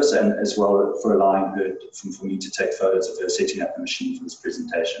service, and as well for allowing her for me to take photos of her setting up the machine for this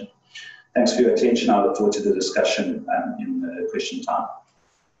presentation. Thanks for your attention. I look forward to the discussion in the question time.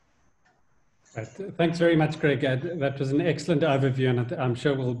 Right. Thanks very much, Greg. That was an excellent overview, and I'm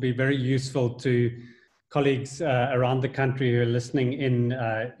sure will be very useful to colleagues around the country who are listening in,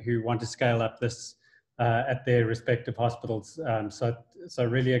 who want to scale up this at their respective hospitals. So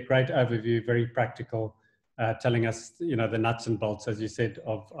really a great overview, very practical, telling us, the nuts and bolts, as you said,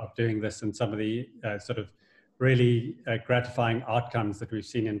 of doing this, and some of the sort of really gratifying outcomes that we've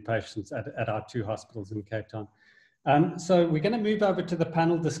seen in patients at our two hospitals in Cape Town. So we're going to move over to the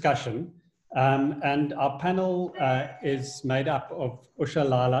panel discussion, and our panel is made up of Usha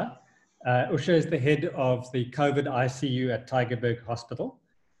Lala. Usha is the head of the COVID ICU at Tygerberg Hospital,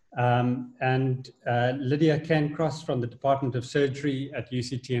 and Lydia Cancross from the Department of Surgery at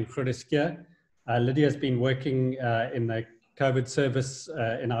UCT in Groote. Lydia has been working in the COVID service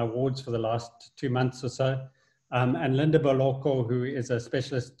in our wards for the last 2 months or so. And Linda Boloko, who is a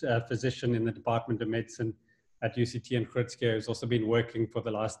specialist physician in the Department of Medicine at UCT in Groote, has also been working for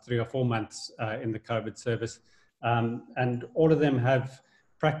the last 3 or 4 months in the COVID service. And all of them have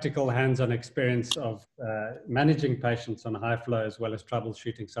practical hands-on experience of managing patients on high flow, as well as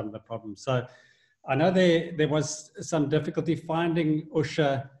troubleshooting some of the problems. So I know there was some difficulty finding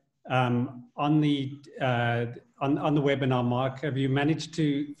Usha on the webinar. Mark, have you managed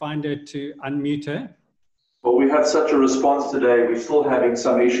to find her to unmute her? Well, we had such a response today. We're still having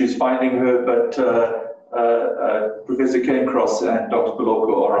some issues finding her, but Professor Cancross and Dr.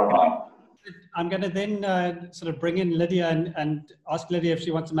 Boloko are online. I'm going to then sort of bring in Lydia and ask Lydia if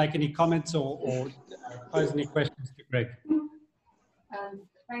she wants to make any comments or pose any questions to Greg.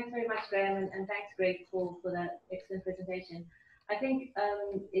 Thanks very much, Graham, and thanks, Greg, for that excellent presentation. I think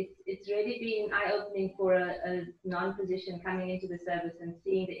it's really been eye-opening for a non-physician coming into the service and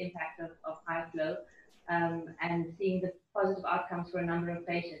seeing the impact of high flow and seeing the positive outcomes for a number of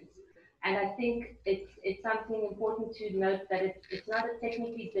patients. And I think it's something important to note that it's not a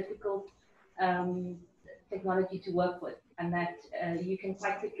technically difficult technology to work with, and that you can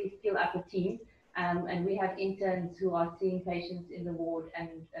quite quickly skill up a team. And we have interns who are seeing patients in the ward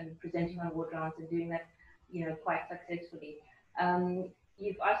and presenting on ward rounds and doing that, quite successfully.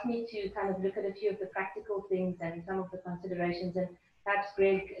 You've asked me to kind of look at a few of the practical things and some of the considerations, and perhaps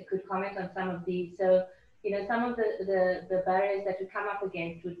Greg could comment on some of these. So, some of the barriers that we come up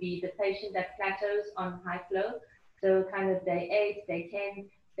against would be the patient that plateaus on high flow. So kind of day 8, day 10,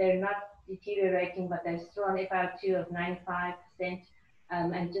 they're not deteriorating, but they're still on FiO2 of 95%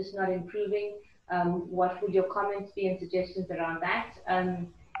 and just not improving. What would your comments be and suggestions around that? And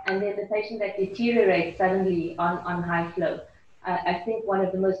then the patient that deteriorates suddenly on high flow. I think one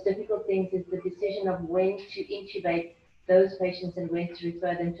of the most difficult things is the decision of when to intubate those patients and when to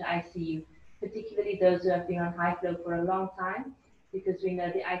refer them to ICU, particularly those who have been on high flow for a long time, because we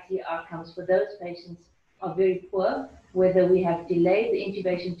know the ICU outcomes for those patients are very poor. Whether we have delayed the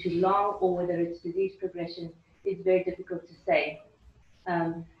intubation too long or whether it's disease progression is very difficult to say.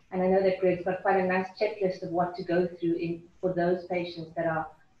 And I know that Greg's got quite a nice checklist of what to go through for those patients that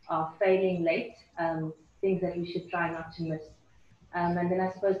are failing late, things that we should try not to miss. And then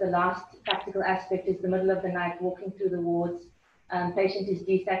I suppose the last practical aspect is the middle of the night, walking through the wards. Patient is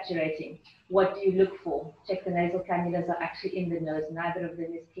desaturating. What do you look for? Check the nasal cannulas are actually in the nose. Neither of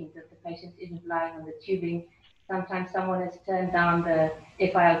them is kink, that the patient isn't lying on the tubing. sometimes someone has turned down the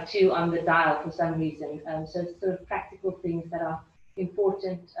FiO2 on the dial for some reason. So it's sort of practical things that are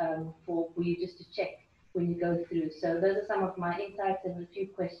important for you just to check when you go through. So those are some of my insights and a few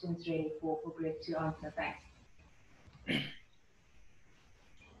questions really for Greg to answer. Thanks.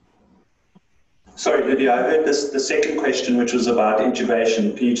 Sorry, Lydia, I heard the second question, which was about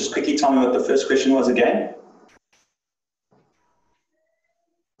intubation. Can you just quickly tell me what the first question was again?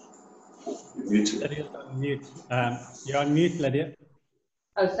 Lydia's on mute. You're on mute, Lydia.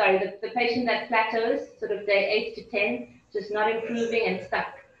 Oh, sorry, the patient that plateaus, sort of day 8 to 10, just not improving and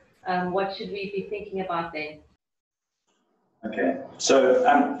stuck. What should we be thinking about then? Okay, so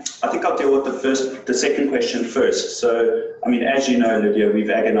I think I'll deal with the second question first. So, I mean, as you know, Lydia, we've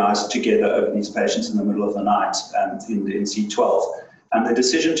agonized together over these patients in the middle of the night in C12. And the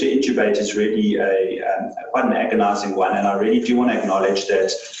decision to intubate is really quite an agonizing one. And I really do want to acknowledge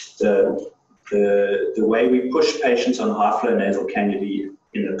that the way we push patients on high-flow nasal cannulae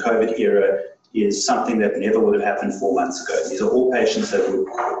in the COVID era is something that never would have happened 4 months ago. These are all patients that would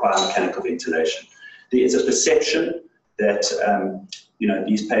require mechanical ventilation. There is a perception that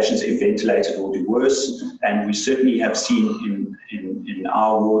these patients, if ventilated, will do worse, and we certainly have seen in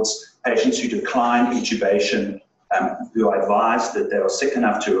our wards patients who decline intubation, who are advised that they are sick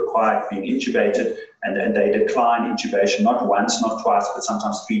enough to require being intubated, and they decline intubation not once, not twice, but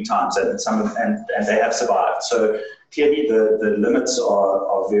sometimes 3 times, and they have survived. So clearly the limits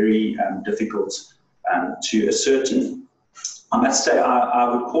are very difficult to ascertain. I must say I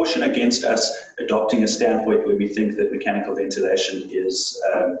would caution against us adopting a standpoint where we think that mechanical ventilation is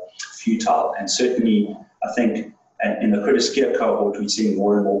futile. And certainly, I think in the Critiskia cohort, we're seeing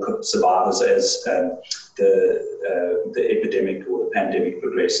more and more survivors as the epidemic or the pandemic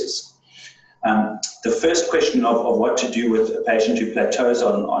progresses. The first question of what to do with a patient who plateaus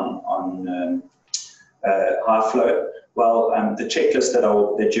on high flow, well, the checklist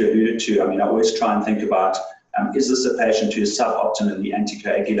that you alluded to, I mean, I always try and think about, is this a patient who is suboptimally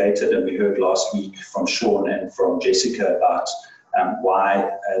anticoagulated? And we heard last week from Sean and from Jessica about why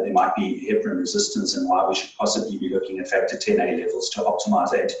there might be heparin resistance and why we should possibly be looking at factor 10A levels to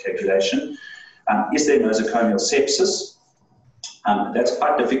optimize anticoagulation. Is there nosocomial sepsis? That's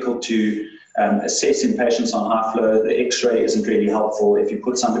quite difficult to assess in patients on high flow. The X-ray isn't really helpful. If you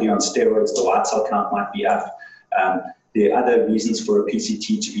put somebody on steroids, the white cell count might be up. There are other reasons for a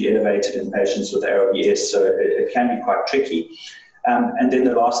PCT to be elevated in patients with ARBS, so it can be quite tricky. And then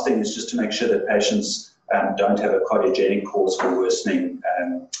the last thing is just to make sure that patients don't have a cardiogenic cause for worsening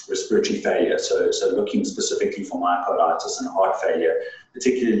respiratory failure, so looking specifically for myocarditis and heart failure,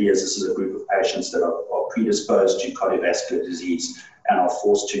 particularly as this is a group of patients that are predisposed to cardiovascular disease and are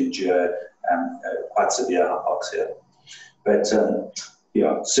forced to endure quite severe hypoxia. But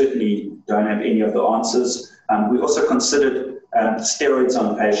certainly don't have any of the answers. We also considered steroids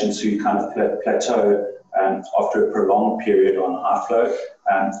on patients who kind of plateau after a prolonged period on high flow.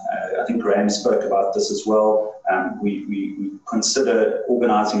 I think Graham spoke about this as well. We consider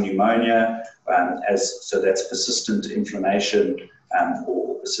organizing pneumonia, so that's persistent inflammation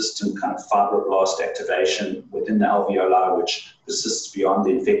or persistent kind of fibroblast activation within the alveoli, which persists beyond the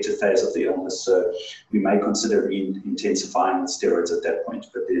infective phase of the illness. So we may consider intensifying the steroids at that point,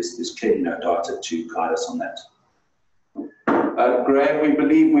 but there's clearly no data to guide us on that. Graham, we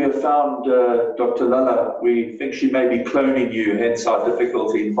believe we have found Dr. Lalla. We think she may be cloning you, hence our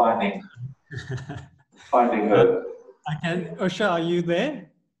difficulty in finding her. Usha, are you there?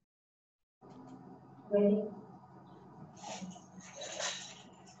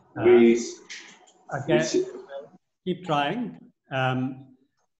 Keep trying.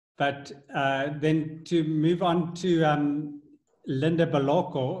 But then to move on to Linda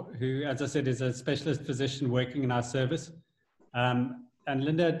Baloko, who, as I said, is a specialist physician working in our service. And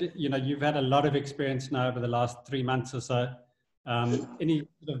Linda, you've had a lot of experience now over the last 3 months or so. Any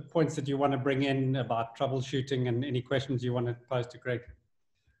sort of points that you want to bring in about troubleshooting and any questions you want to pose to Greg?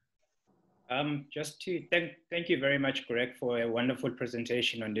 Just to thank you very much, Greg, for a wonderful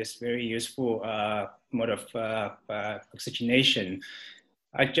presentation on this very useful mode of oxygenation.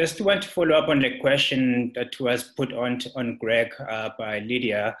 I just want to follow up on the question that was put on Greg by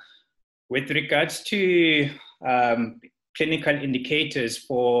Lydia with regards to clinical indicators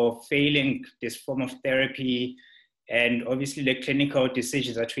for failing this form of therapy, and obviously the clinical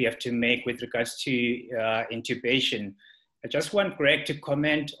decisions that we have to make with regards to intubation. I just want Greg to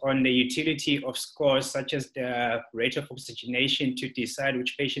comment on the utility of scores such as the rate of oxygenation to decide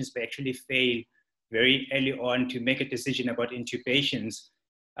which patients may actually fail very early on to make a decision about intubations.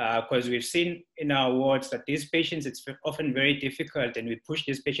 Because we've seen in our wards that these patients, it's often very difficult, and we push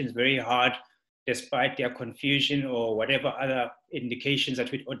these patients very hard despite their confusion or whatever other indications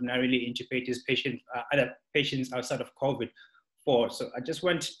that would ordinarily intubate these patients, other patients outside of COVID for. So I just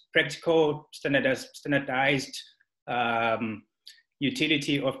want practical, standardized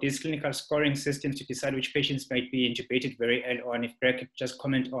utility of these clinical scoring systems to decide which patients might be intubated very early on. If Greg could just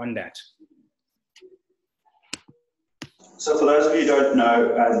comment on that. So for those of you who don't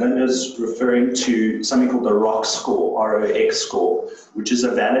know, Linda's referring to something called the ROX score, ROX score, which is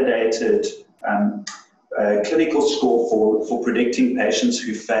a validated clinical score for predicting patients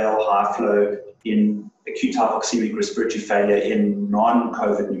who fail high flow in acute hypoxemic respiratory failure in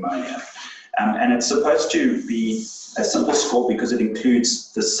non-COVID pneumonia. And it's supposed to be a simple score because it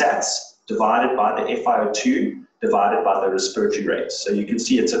includes the SATs divided by the FiO2 divided by the respiratory rate. So you can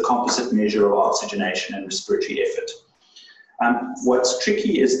see it's a composite measure of oxygenation and respiratory effort. What's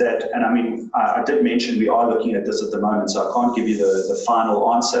tricky is that, and I mean, I did mention we are looking at this at the moment, so I can't give you the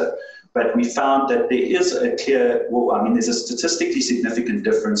final answer, but we found that there is a clear, well, I mean, there's a statistically significant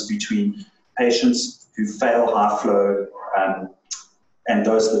difference between patients who fail high flow and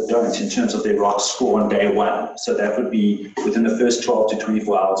those that don't in terms of their ROX score on day one. So that would be within the first 12 to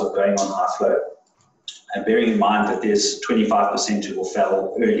 24 hours of going on high flow. And bearing in mind that there's 25% who will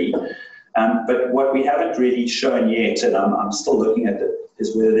fail early. But what we haven't really shown yet, and I'm still looking at it,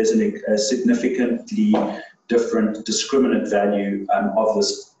 is whether there's a significantly different discriminant value of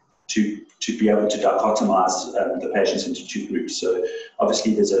this to be able to dichotomize the patients into two groups. So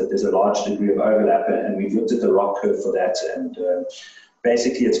obviously there's a large degree of overlap, and we've looked at the ROC curve for that, and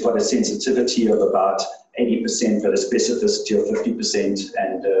basically it's got a sensitivity of about 80%, but a specificity of 50%,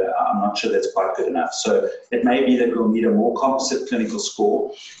 and I'm not sure that's quite good enough. So it may be that we'll need a more composite clinical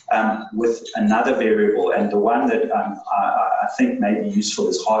score with another variable, and the one that I think may be useful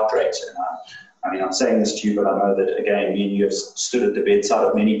is heart rate. And I mean, I'm saying this to you, but I know that, again, me and you have stood at the bedside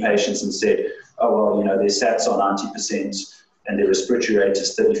of many patients and said, oh, well, you know, their SATs are 90% and their respiratory rate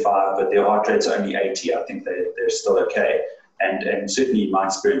is 35, but their heart rate's only 80. I think they're still okay. And certainly in my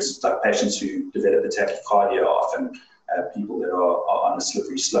experience, like patients who develop a tachycardia are often people that are on a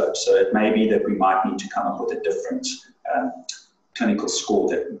slippery slope. So it may be that we might need to come up with a different clinical score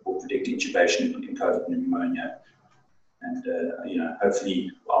that will predict intubation in COVID pneumonia. And, you know,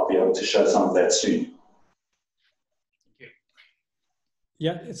 hopefully I'll be able to show some of that soon.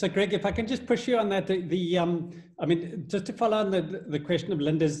 Yeah, so Greg, if I can just push you on that, I mean, just to follow on the question of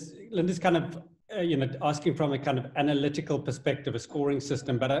Linda's kind of, you know, asking from a kind of analytical perspective, a scoring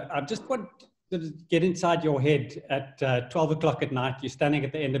system, but I just want to get inside your head at 12 o'clock at night, you're standing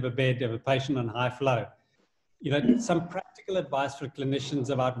at the end of a bed of a patient on high flow. You know, some practical advice for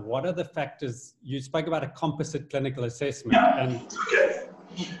clinicians about what are the factors. You spoke about a composite clinical assessment, and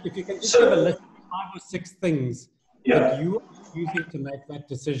if you can just give a list of 5 or 6 things that you are using to make that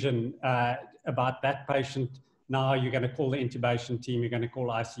decision about that patient. Now you're going to call the intubation team, you're going to call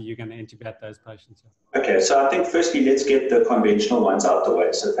ICU, you're going to intubate those patients. Okay, so I think firstly, let's get the conventional ones out the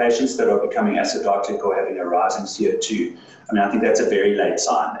way. So patients that are becoming acidotic or having a rising CO2, I mean, I think that's a very late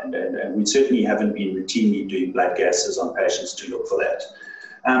sign. And we certainly haven't been routinely doing blood gases on patients to look for that.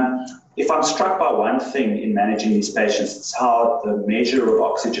 If I'm struck by one thing in managing these patients, it's how the measure of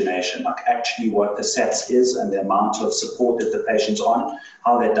oxygenation, like actually what the SATs is and the amount of support that the patient's on,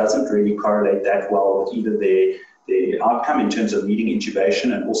 how that doesn't really correlate that well with either their outcome in terms of needing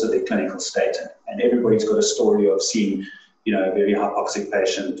intubation and also their clinical state. And everybody's got a story of seeing, you know, a very hypoxic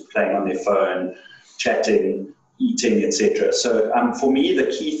patient playing on their phone, chatting, eating, etc. So for me, the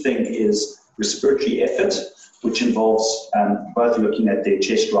key thing is respiratory effort, which involves both looking at their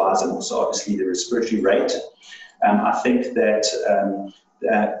chest rise and also obviously the respiratory rate. I think that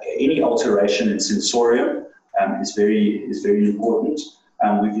any alteration in sensorium is very important.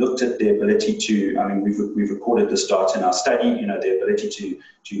 We've looked at the ability to, I mean, we've recorded this data in our study, you know, the ability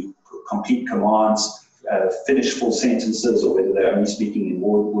to complete commands, finish full sentences, or whether they're only speaking in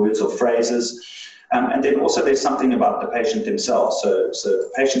words or phrases. And then also there's something about the patient themselves. So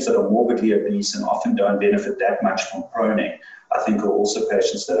patients that are morbidly obese and often don't benefit that much from proning, I think are also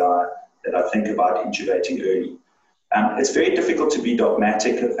patients that I think about intubating early. It's very difficult to be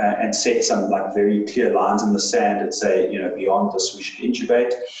dogmatic and set some like very clear lines in the sand and say, you know, beyond this we should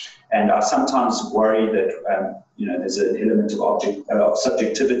intubate. And I sometimes worry that, you know, there's an element of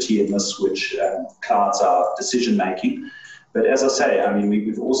subjectivity in this which clouds our decision making. But as I say, I mean,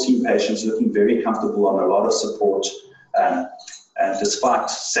 we've all seen patients looking very comfortable on a lot of support, despite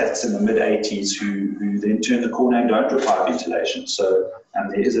SATs in the mid-80s who then turn the corner and don't require ventilation. So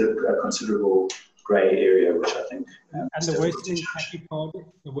there is a considerable grey area, which I think... and the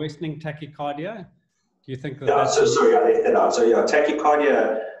worsening tachycardia, do you think that that's... So sorry, I left that out. So yeah,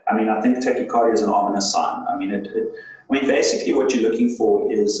 tachycardia, I mean, I think tachycardia is an ominous sign. I mean, basically what you're looking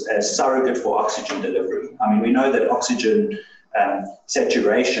for is a surrogate for oxygen delivery. I mean, we know that oxygen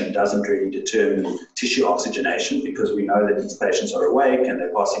saturation doesn't really determine tissue oxygenation, because we know that these patients are awake and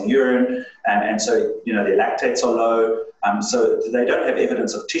they're passing urine, and so, you know, their lactates are low, so they don't have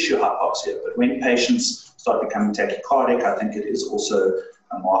evidence of tissue hypoxia. But when patients start becoming tachycardic, I think it is also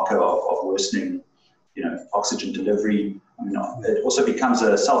a marker of worsening, you know, oxygen delivery. I mean, it also becomes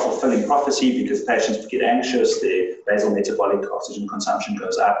a self-fulfilling prophecy, because patients get anxious, their basal metabolic oxygen consumption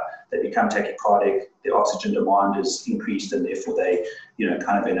goes up, they become tachycardic, their oxygen demand is increased, and therefore they, you know,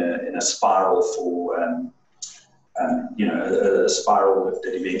 kind of in a spiral for, you know, a spiral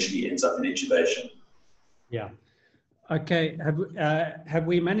that eventually ends up in intubation. Yeah. Okay. Have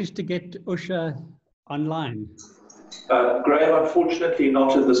we managed to get Usha online? Graham, unfortunately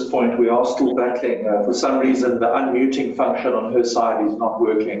not at this point. We are still battling. For some reason, the unmuting function on her side is not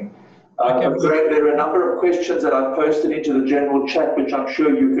working. Okay, Graham, there are a number of questions that I've posted into the general chat, which I'm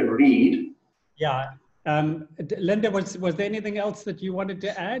sure you can read. Yeah. Linda, was there anything else that you wanted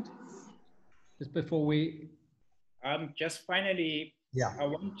to add just before we? Just finally, yeah, I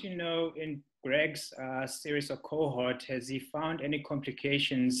want to know, in Greg's series or cohort, has he found any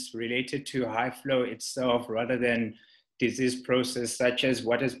complications related to high flow itself rather than disease process, such as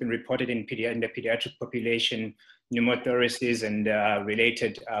what has been reported in the pediatric population, pneumothoraces and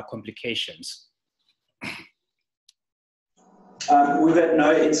related complications? We've had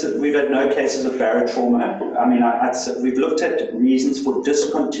no cases of barotrauma. I mean, we've looked at reasons for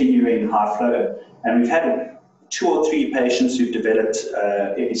discontinuing high flow, and we've had 2 or 3 patients who've developed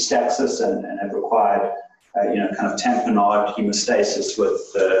epistaxis and have required, you know, kind of tamponade hemostasis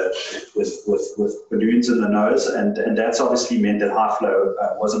with balloons in the nose, and that's obviously meant that high flow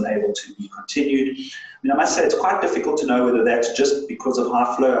wasn't able to be continued. I mean, I must say it's quite difficult to know whether that's just because of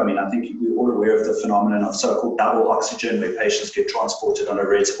high flow. I mean, I think we're all aware of the phenomenon of so-called double oxygen, where patients get transported on a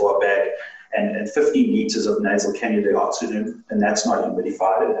reservoir bag and 15 liters of nasal cannula oxygen, and that's not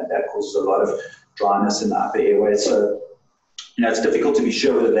humidified, and that causes a lot of dryness in the upper airway. So, you know, it's difficult to be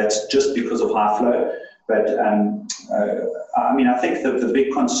sure whether that's just because of high flow. But I mean, I think that the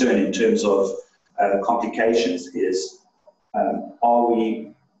big concern in terms of complications is, are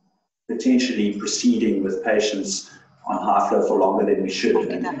we potentially proceeding with patients on high flow for longer than we should?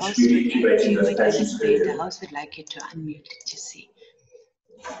 Okay, and the host should would be incubating those patients earlier. the host would like you to unmute it to see.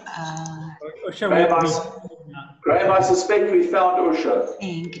 Graham, I suspect we found Usha. I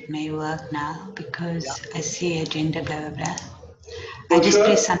think it may work now, because I see agenda, blah, blah, blah. Usha? I just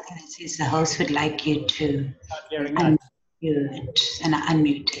press something that says the host would like you to unmute and I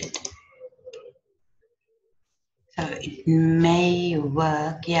unmute it. So it may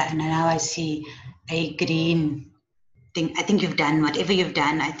work. Yeah, and now I see a green thing. I think you've done whatever you've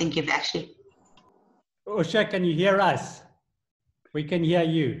done. I think you've actually. Usha, can you hear us? We can hear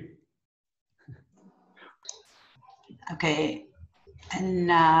you. Okay, and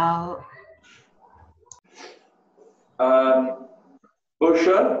now.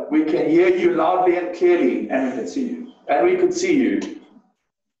 Usha, we can hear you loudly and clearly, and we can see you. And we can see you.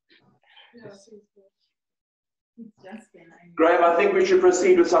 Graham, I think we should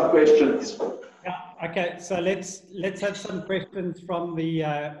proceed with some questions. Yeah. Okay. So let's have some questions from the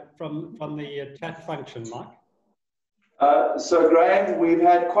chat function, Mark. So Graham, we've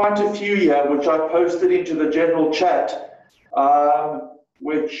had quite a few here, which I posted into the general chat,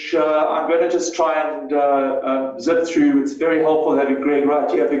 which I'm going to just try and zip through. It's very helpful having Greg right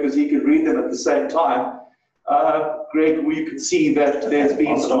here, because he can read them at the same time. Greg, you can see that there's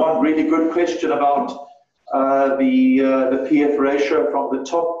been one really good question about the PF ratio from the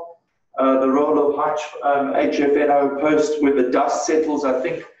top, the role of HFNO post when the dust settles. I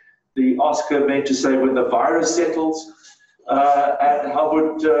think the asker meant to say when the virus settles, and how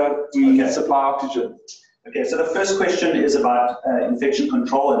would we supply oxygen? Okay, so the first question is about infection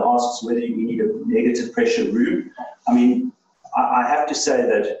control and asks whether we need a negative pressure room. I mean, I have to say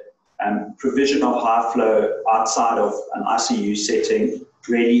that provision of high flow outside of an ICU setting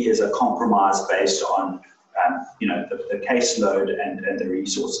really is a compromise based on you know, the caseload and the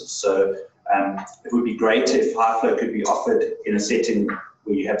resources. So it would be great if high flow could be offered in a setting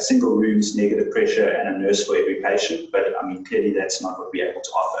where you have single rooms, negative pressure, and a nurse for every patient. But I mean, clearly that's not what we're able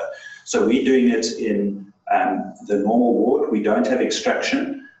to offer. So we're doing it in the normal ward. We don't have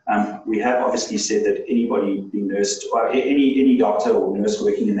extraction. We have obviously said that anybody being nursed, or any doctor or nurse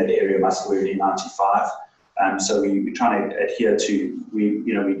working in that area must wear an N95. So we're trying to adhere to, we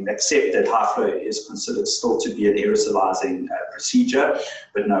accept that high flow is considered still to be an aerosolizing procedure,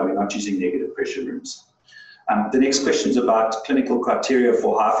 but no, we're not using negative pressure rooms. The next question is about clinical criteria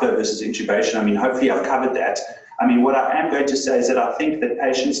for high flow versus intubation. I mean, hopefully I've covered that. I mean, what I am going to say is that I think that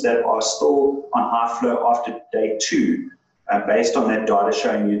patients that are still on high flow after day 2, based on that data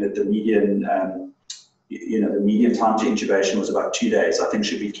showing you that the median, the median time to intubation was about 2 days, I think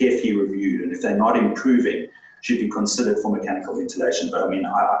should be carefully reviewed. And if they're not improving, should be considered for mechanical ventilation. But I mean,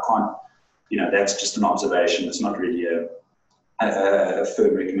 I can't, that's just an observation. It's not really a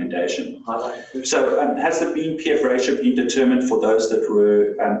firm recommendation. So has the mean-PF ratio been determined for those that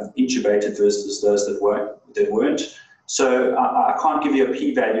were intubated versus those that weren't? So I can't give you a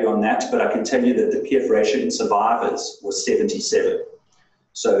p-value on that, but I can tell you that the PF ratio in survivors was 77.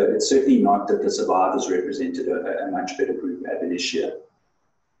 So it's certainly not that the survivors represented a much better group ab initio.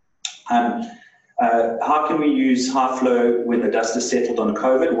 How can we use high flow when the dust has settled on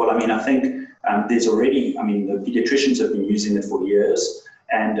COVID? Well, I mean, I think there's already, I mean, the pediatricians have been using it for years,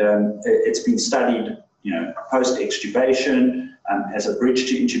 and it's been studied, post-extubation, as a bridge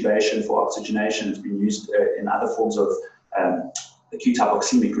to intubation for oxygenation. It's been used in other forms of acute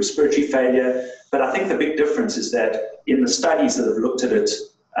hypoxemic respiratory failure. But I think the big difference is that in the studies that have looked at it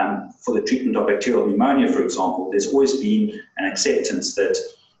for the treatment of bacterial pneumonia, for example, there's always been an acceptance that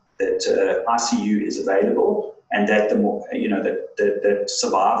ICU is available, and that the more, that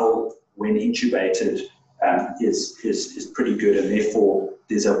survival when intubated is pretty good, and therefore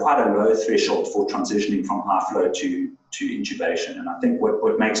there's quite a low threshold for transitioning from high flow to intubation. And I think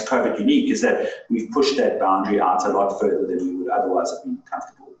what makes COVID unique is that we've pushed that boundary out a lot further than we would otherwise have been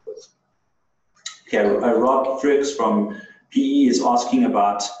comfortable with. Okay, Rob Fricks from PE is asking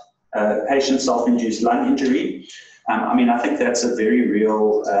about patient self-induced lung injury. I mean, I think that's a very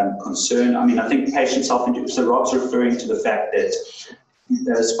real concern. I mean, I think patient self-induced, so Rob's referring to the fact that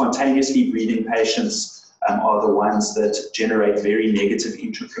spontaneously breathing patients are the ones that generate very negative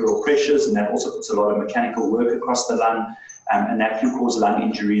intrapleural pressures, and that also puts a lot of mechanical work across the lung, and that can cause lung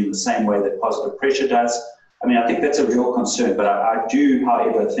injury in the same way that positive pressure does. I mean, I think that's a real concern, but I do,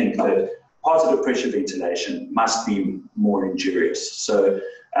 however, think that positive pressure ventilation must be more injurious. So,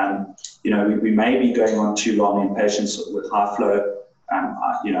 we may be going on too long in patients with high flow.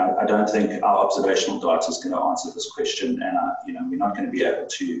 I don't think our observational data is going to answer this question, and we're not going to be able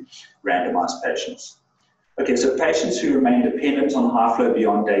to randomize patients. Okay, so patients who remain dependent on high flow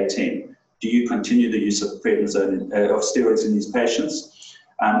beyond day 10, do you continue the use of prednisone of steroids in these patients?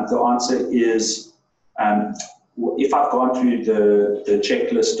 The answer is, if I've gone through the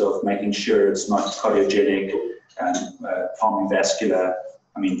checklist of making sure it's not cardiogenic, pulmonary vascular,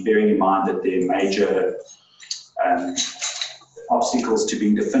 I mean, bearing in mind that there are major obstacles to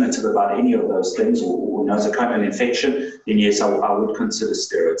being definitive about any of those things, or nosocomial infection, then yes, I would consider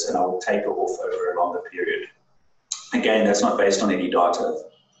steroids, and I would take it off over a longer period. Again, that's not based on any data.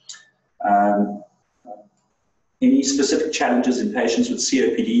 Any specific challenges in patients with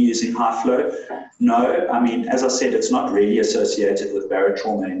COPD using high flow? No, I mean, as I said, it's not really associated with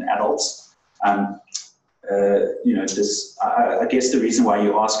barotrauma in adults. I guess the reason why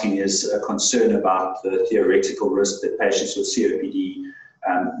you're asking is a concern about the theoretical risk that patients with COPD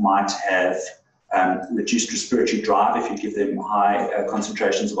might have reduced respiratory drive if you give them high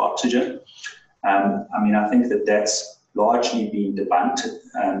concentrations of oxygen. I mean, I think that that's largely been debunked,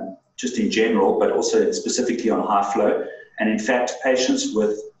 just in general, but also specifically on high flow. And in fact, patients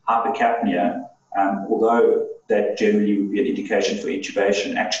with hypercapnia, although that generally would be an indication for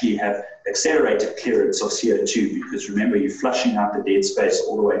intubation, actually have accelerated clearance of CO2, because remember, you're flushing out the dead space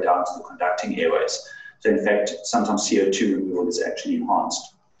all the way down to the conducting airways. So in fact, sometimes CO2 removal is actually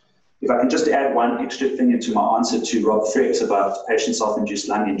enhanced. If I can just add one extra thing into my answer to Rob Fricks about patient self-induced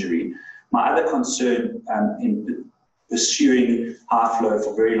lung injury, my other concern in pursuing high flow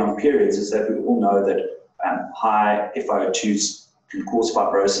for very long periods is that we all know that high FiO2s can cause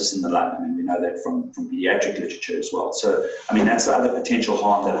fibrosis in the lung. I mean, we know that from pediatric literature as well. So, I mean, that's the other potential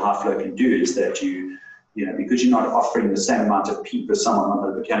harm that high flow can do, is that because you're not offering the same amount of PEEP as someone on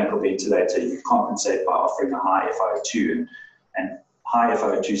a mechanical ventilator, you compensate by offering a high FiO2, and high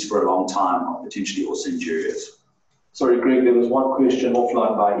FiO2s for a long time are potentially also injurious. Sorry, Greg, there was one question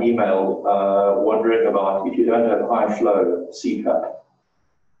offline by email wondering about if you don't have high flow CPAP.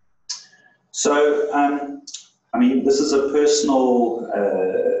 So, I mean, this is a personal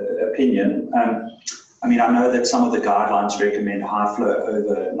opinion. I mean, I know that some of the guidelines recommend high flow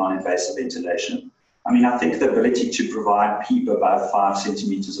over non-invasive ventilation. I mean, I think the ability to provide PEEP above 5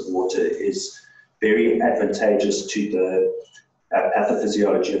 centimeters of water is very advantageous to the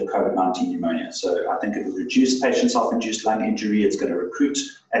pathophysiology of COVID-19 pneumonia. So I think it will reduce patient self-induced lung injury. It's going to recruit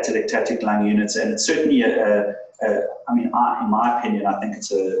atelectatic lung units, and it's certainly in my opinion, I think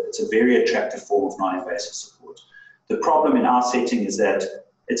it's a very attractive form of non-invasive support. The problem in our setting is that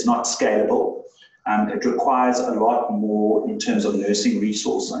it's not scalable. It requires a lot more in terms of nursing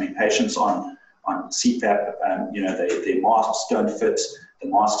resource. I mean, patients on CPAP, you know, their masks don't fit, the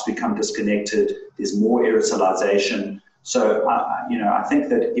masks become disconnected, there's more aerosolization. So, you know, I think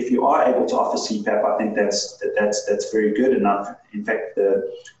that if you are able to offer CPAP, I think that's very good. And in fact,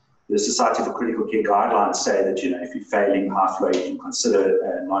 the Society for Critical Care guidelines say that, you know, if you're failing high flow, you can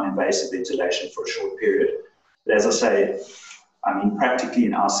consider non-invasive ventilation for a short period. But as I say, I mean, practically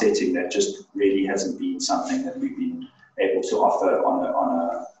in our setting, that just really hasn't been something that we've been able to offer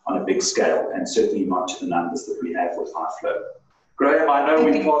on a big scale, and certainly not to the numbers that we have with high flow. Graham, I know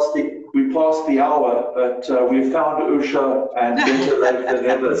we passed the hour, but we found Usha and better late than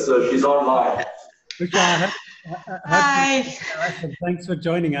ever, so she's online. Usha, Hi. Thanks for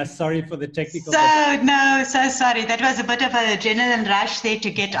joining us. Sorry for the technical. So sorry. That was a bit of an adrenaline rush there to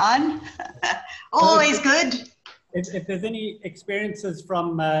get on. Always good. If there's any experiences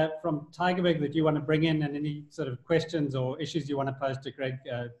from Tygerberg that you want to bring in, and any sort of questions or issues you want to pose to Greg,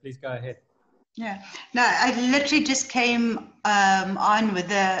 please go ahead. Yeah, no, I literally just came on with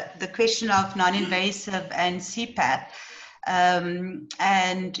the question of non-invasive and CPAP,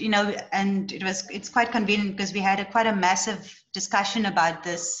 and you know, and it's quite convenient because we had quite a massive discussion about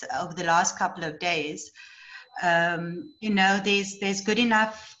this over the last couple of days. You know, there's good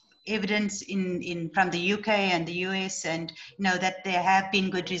enough evidence from the UK and the US, and you know that there have been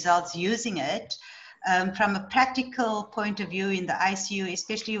good results using it. From a practical point of view in the ICU,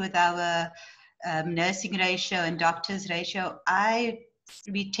 especially with our nursing ratio and doctors ratio,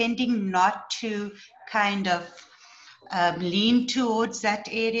 we're tending not to kind of lean towards that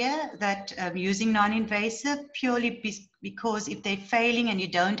area, that using non-invasive, purely because if they're failing and you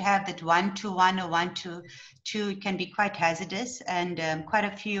don't have that 1-to-1 or 1-to-2, it can be quite hazardous, and quite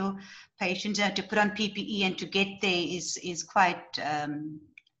a few patients have to put on PPE, and to get there is quite a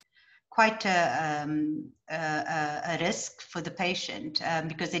risk for the patient,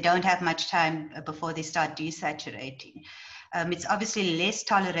 because they don't have much time before they start desaturating. It's obviously less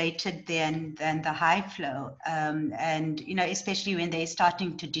tolerated than the high flow, and you know, especially when they're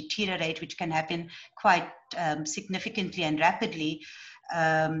starting to deteriorate, which can happen quite significantly and rapidly.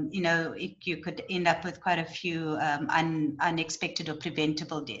 You know, you could end up with quite a few unexpected or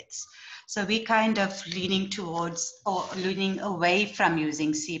preventable deaths. So we kind of leaning towards or leaning away from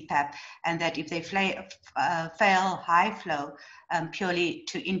using CPAP, and that if they fail high flow, purely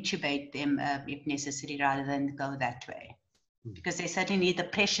to intubate them if necessary, rather than go that way. Because they certainly need the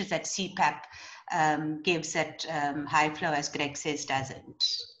pressures that CPAP gives that high flow, as Greg says, doesn't.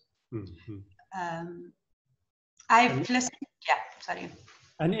 I've listened, yeah, sorry.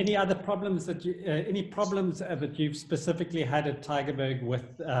 And any other problems that that you've specifically had at Tygerberg with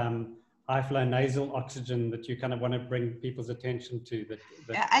high flow nasal oxygen that you kind of want to bring people's attention to?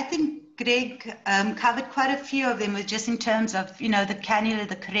 Yeah, I think Greg covered quite a few of them, just in terms of, you know, the cannula,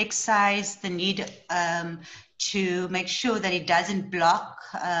 the correct size, the need to make sure that it doesn't block,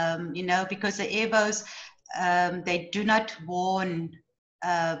 you know, because the airbows, they do not warn,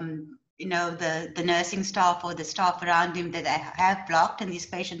 you know, the nursing staff or the staff around them that they have blocked, and these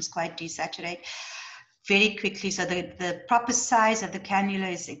patients quite desaturate very quickly. So the proper size of the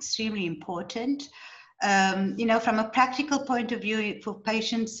cannula is extremely important. You know, from a practical point of view, for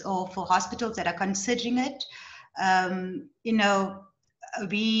patients or for hospitals that are considering it, you know,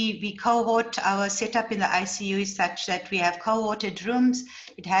 we cohort. Our setup in the ICU is such that we have cohorted rooms.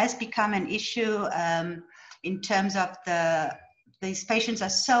 It has become an issue in terms of these patients are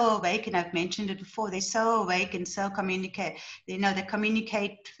so awake, and I've mentioned it before, they're so awake and so communicate. You know, they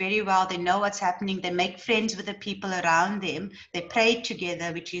communicate very well. They know what's happening. They make friends with the people around them. They pray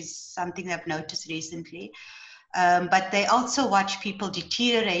together, which is something I've noticed recently. But they also watch people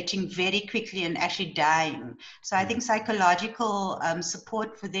deteriorating very quickly and actually dying. So I think psychological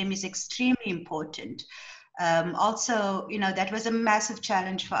support for them is extremely important. Also, you know, that was a massive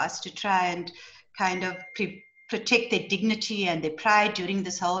challenge for us to try and kind of protect their dignity and their pride during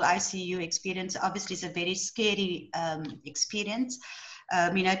this whole ICU experience. Obviously, it's a very scary experience,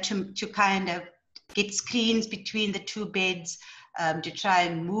 you know, to kind of get screens between the two beds, to try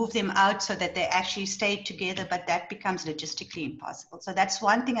and move them out so that they actually stay together, but that becomes logistically impossible. So that's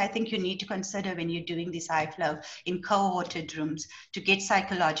one thing I think you need to consider when you're doing this high flow in cohorted rooms, to get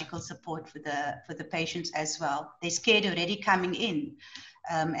psychological support for the patients as well. They're scared already coming in.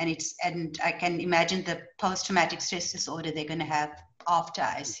 And I can imagine the post-traumatic stress disorder they're going to have after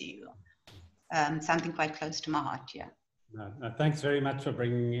ICU. Something quite close to my heart, yeah. No, thanks very much for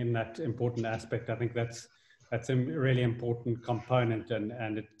bringing in that important aspect. I think that's a really important component,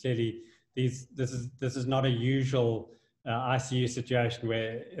 and it clearly this is not a usual ICU situation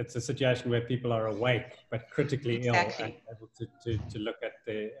where it's a situation where people are awake but critically ill and able to look at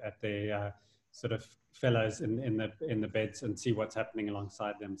the sort of fellows in the beds and see what's happening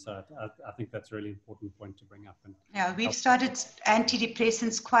alongside them. So I think that's a really important point to bring up. And yeah, we've started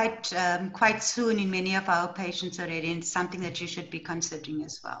antidepressants quite soon in many of our patients already, and it's something that you should be considering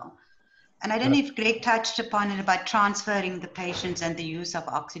as well. And I don't know if Greg touched upon it about transferring the patients and the use of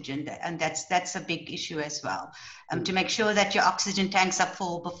oxygen, and that's a big issue as well. To make sure that your oxygen tanks are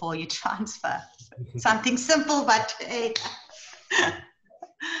full before you transfer. Something simple, but hey.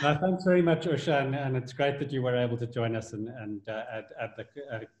 No, thanks very much, Usha, and it's great that you were able to join us and add the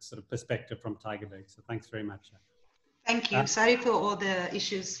sort of perspective from Tiger Beg. So thanks very much. Thank you. Sorry for all the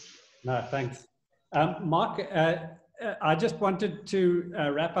issues. No, thanks. Mark, I just wanted to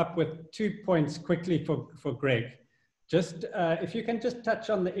wrap up with 2 points quickly for Greg. Just if you can just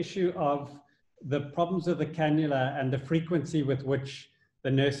touch on the issue of the problems of the cannula and the frequency with which the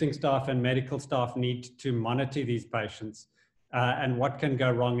nursing staff and medical staff need to monitor these patients, and what can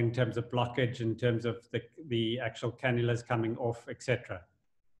go wrong in terms of blockage, in terms of the actual cannulas coming off, etc.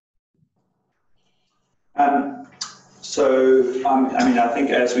 I mean, I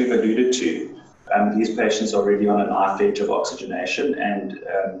think as we've alluded to, these patients are already on a knife edge of oxygenation, and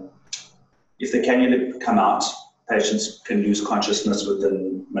if the cannula come out, patients can lose consciousness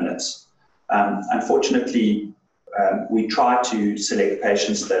within minutes. Unfortunately, we try to select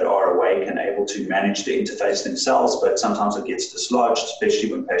patients that are awake and able to manage the interface themselves, but sometimes it gets dislodged,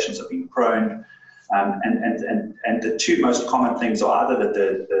 especially when patients are being prone. And the two most common things are either that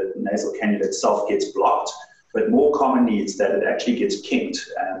the nasal cannula itself gets blocked, but more commonly it's that it actually gets kinked.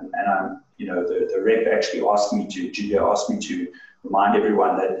 You know, the rep actually asked me to remind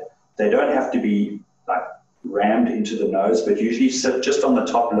everyone that they don't have to be like rammed into the nose, but usually sit just on the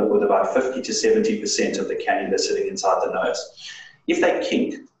top lip with about 50 to 70% of the cannula sitting inside the nose. If they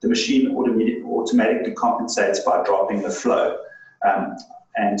kink, the machine automatically compensates by dropping the flow.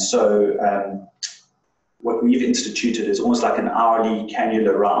 What we've instituted is almost like an hourly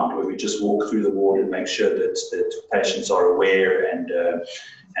cannula round where we just walk through the ward and make sure that patients are aware and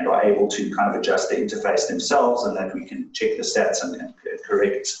are able to kind of adjust the interface themselves, and that we can check the stats and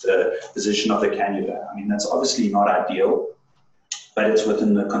correct the position of the cannula. I mean, that's obviously not ideal, but it's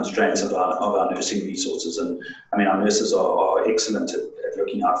within the constraints of our nursing resources. And I mean, our nurses are excellent at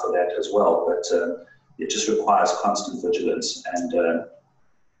looking out for that as well, but it just requires constant vigilance. And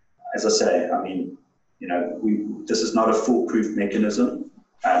as I say, I mean, you know, this is not a foolproof mechanism.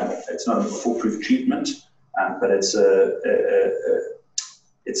 It's not a foolproof treatment, but it's a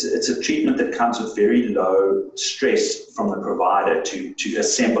treatment that comes with very low stress from the provider to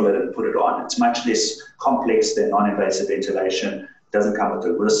assemble it and put it on. It's much less complex than non-invasive ventilation. It doesn't come with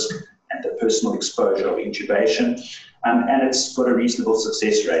the risk and the personal exposure of intubation, and it's got a reasonable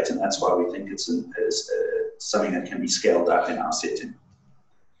success rate, and that's why we think it's something that can be scaled up in our setting.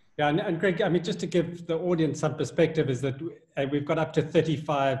 Yeah, and Greg, I mean, just to give the audience some perspective, is that we've got up to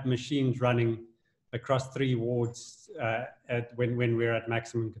 35 machines running across 3 wards when we're at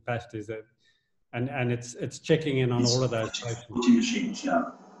maximum capacities, and it's checking in on all of those patients. 40 machines, yeah.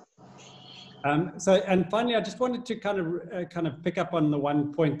 And finally, I just wanted to kind of pick up on the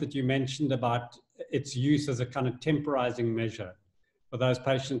one point that you mentioned about its use as a kind of temporizing measure for those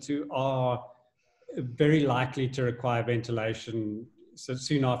patients who are very likely to require ventilation so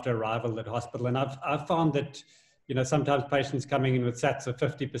soon after arrival at hospital. And I've found that, you know, sometimes patients coming in with SATs of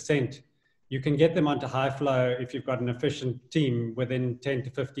 50%, you can get them onto high flow if you've got an efficient team within 10 to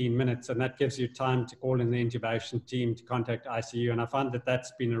 15 minutes, and that gives you time to call in the intubation team, to contact ICU. And I find that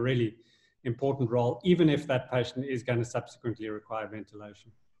that's been a really important role, even if that patient is going to subsequently require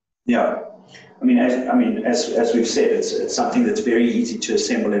ventilation. Yeah, I mean, as we've said, it's something that's very easy to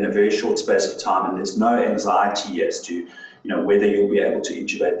assemble in a very short space of time, and there's no anxiety as to, you know, whether you'll be able to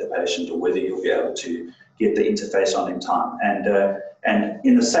intubate the patient or whether you'll be able to get the interface on in time. And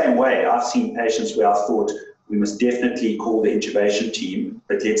in the same way, I've seen patients where I thought we must definitely call the intubation team,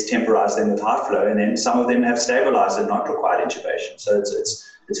 but let's temporize them with high flow, and then some of them have stabilized and not required intubation. So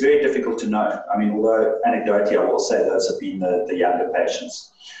it's very difficult to know. I mean, although anecdotally I will say those have been the younger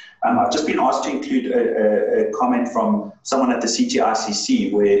patients. I've just been asked to include a comment from someone at the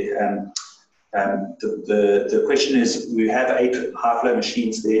CTICC where the question is, we have 8 high flow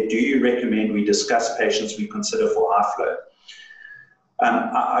machines there. Do you recommend we discuss patients we consider for high flow?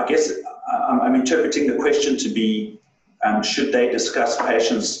 I guess I'm interpreting the question to be, should they discuss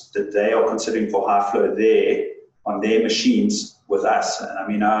patients that they are considering for high flow there on their machines with us? And I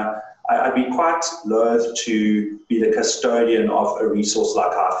mean, I I'd be quite loath to be the custodian of a resource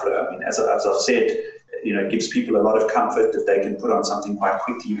like HiFlow. I mean, as I've said, it gives people a lot of comfort that they can put on something quite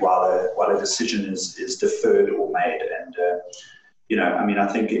quickly while a decision is deferred or made. And, I mean, I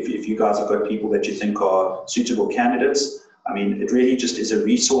think if you guys have got people that you think are suitable candidates, I mean, it really just is a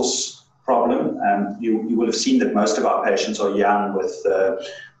resource problem. You will have seen that most of our patients are young with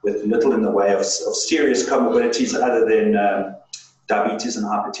little in the way of serious comorbidities other than diabetes and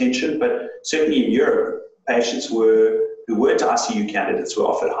hypertension. But certainly in Europe, patients who weren't ICU candidates were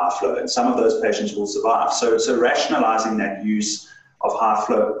offered HiFlow, and some of those patients will survive. So rationalizing that use of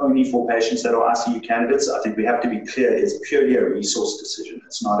HiFlow only for patients that are ICU candidates, I think we have to be clear, is purely a resource decision.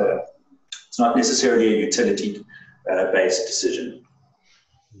 It's not necessarily a utility-based decision.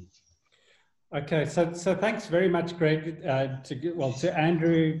 Okay, so thanks very much, Greg. To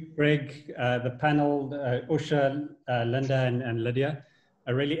Andrew, Greg, the panel, Usha, Linda, and Lydia,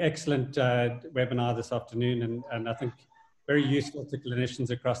 a really excellent webinar this afternoon, and I think very useful to clinicians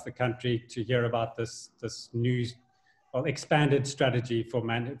across the country to hear about this new, expanded strategy for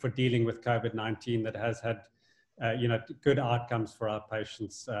dealing with COVID-19 that has had, good outcomes for our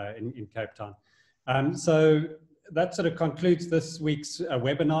patients in Cape Town. So that sort of concludes this week's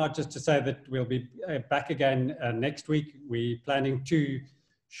webinar. Just to say that we'll be back again next week. We're planning 2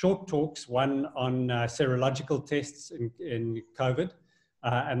 short talks, one on serological tests in COVID,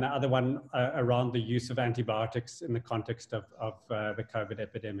 and the other one around the use of antibiotics in the context of the COVID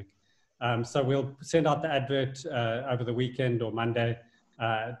epidemic. So we'll send out the advert over the weekend or Monday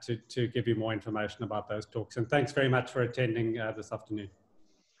to give you more information about those talks. And thanks very much for attending this afternoon.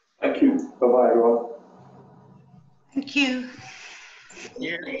 Thank you. Bye-bye, everyone. Thank you.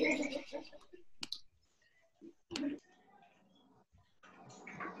 Yeah.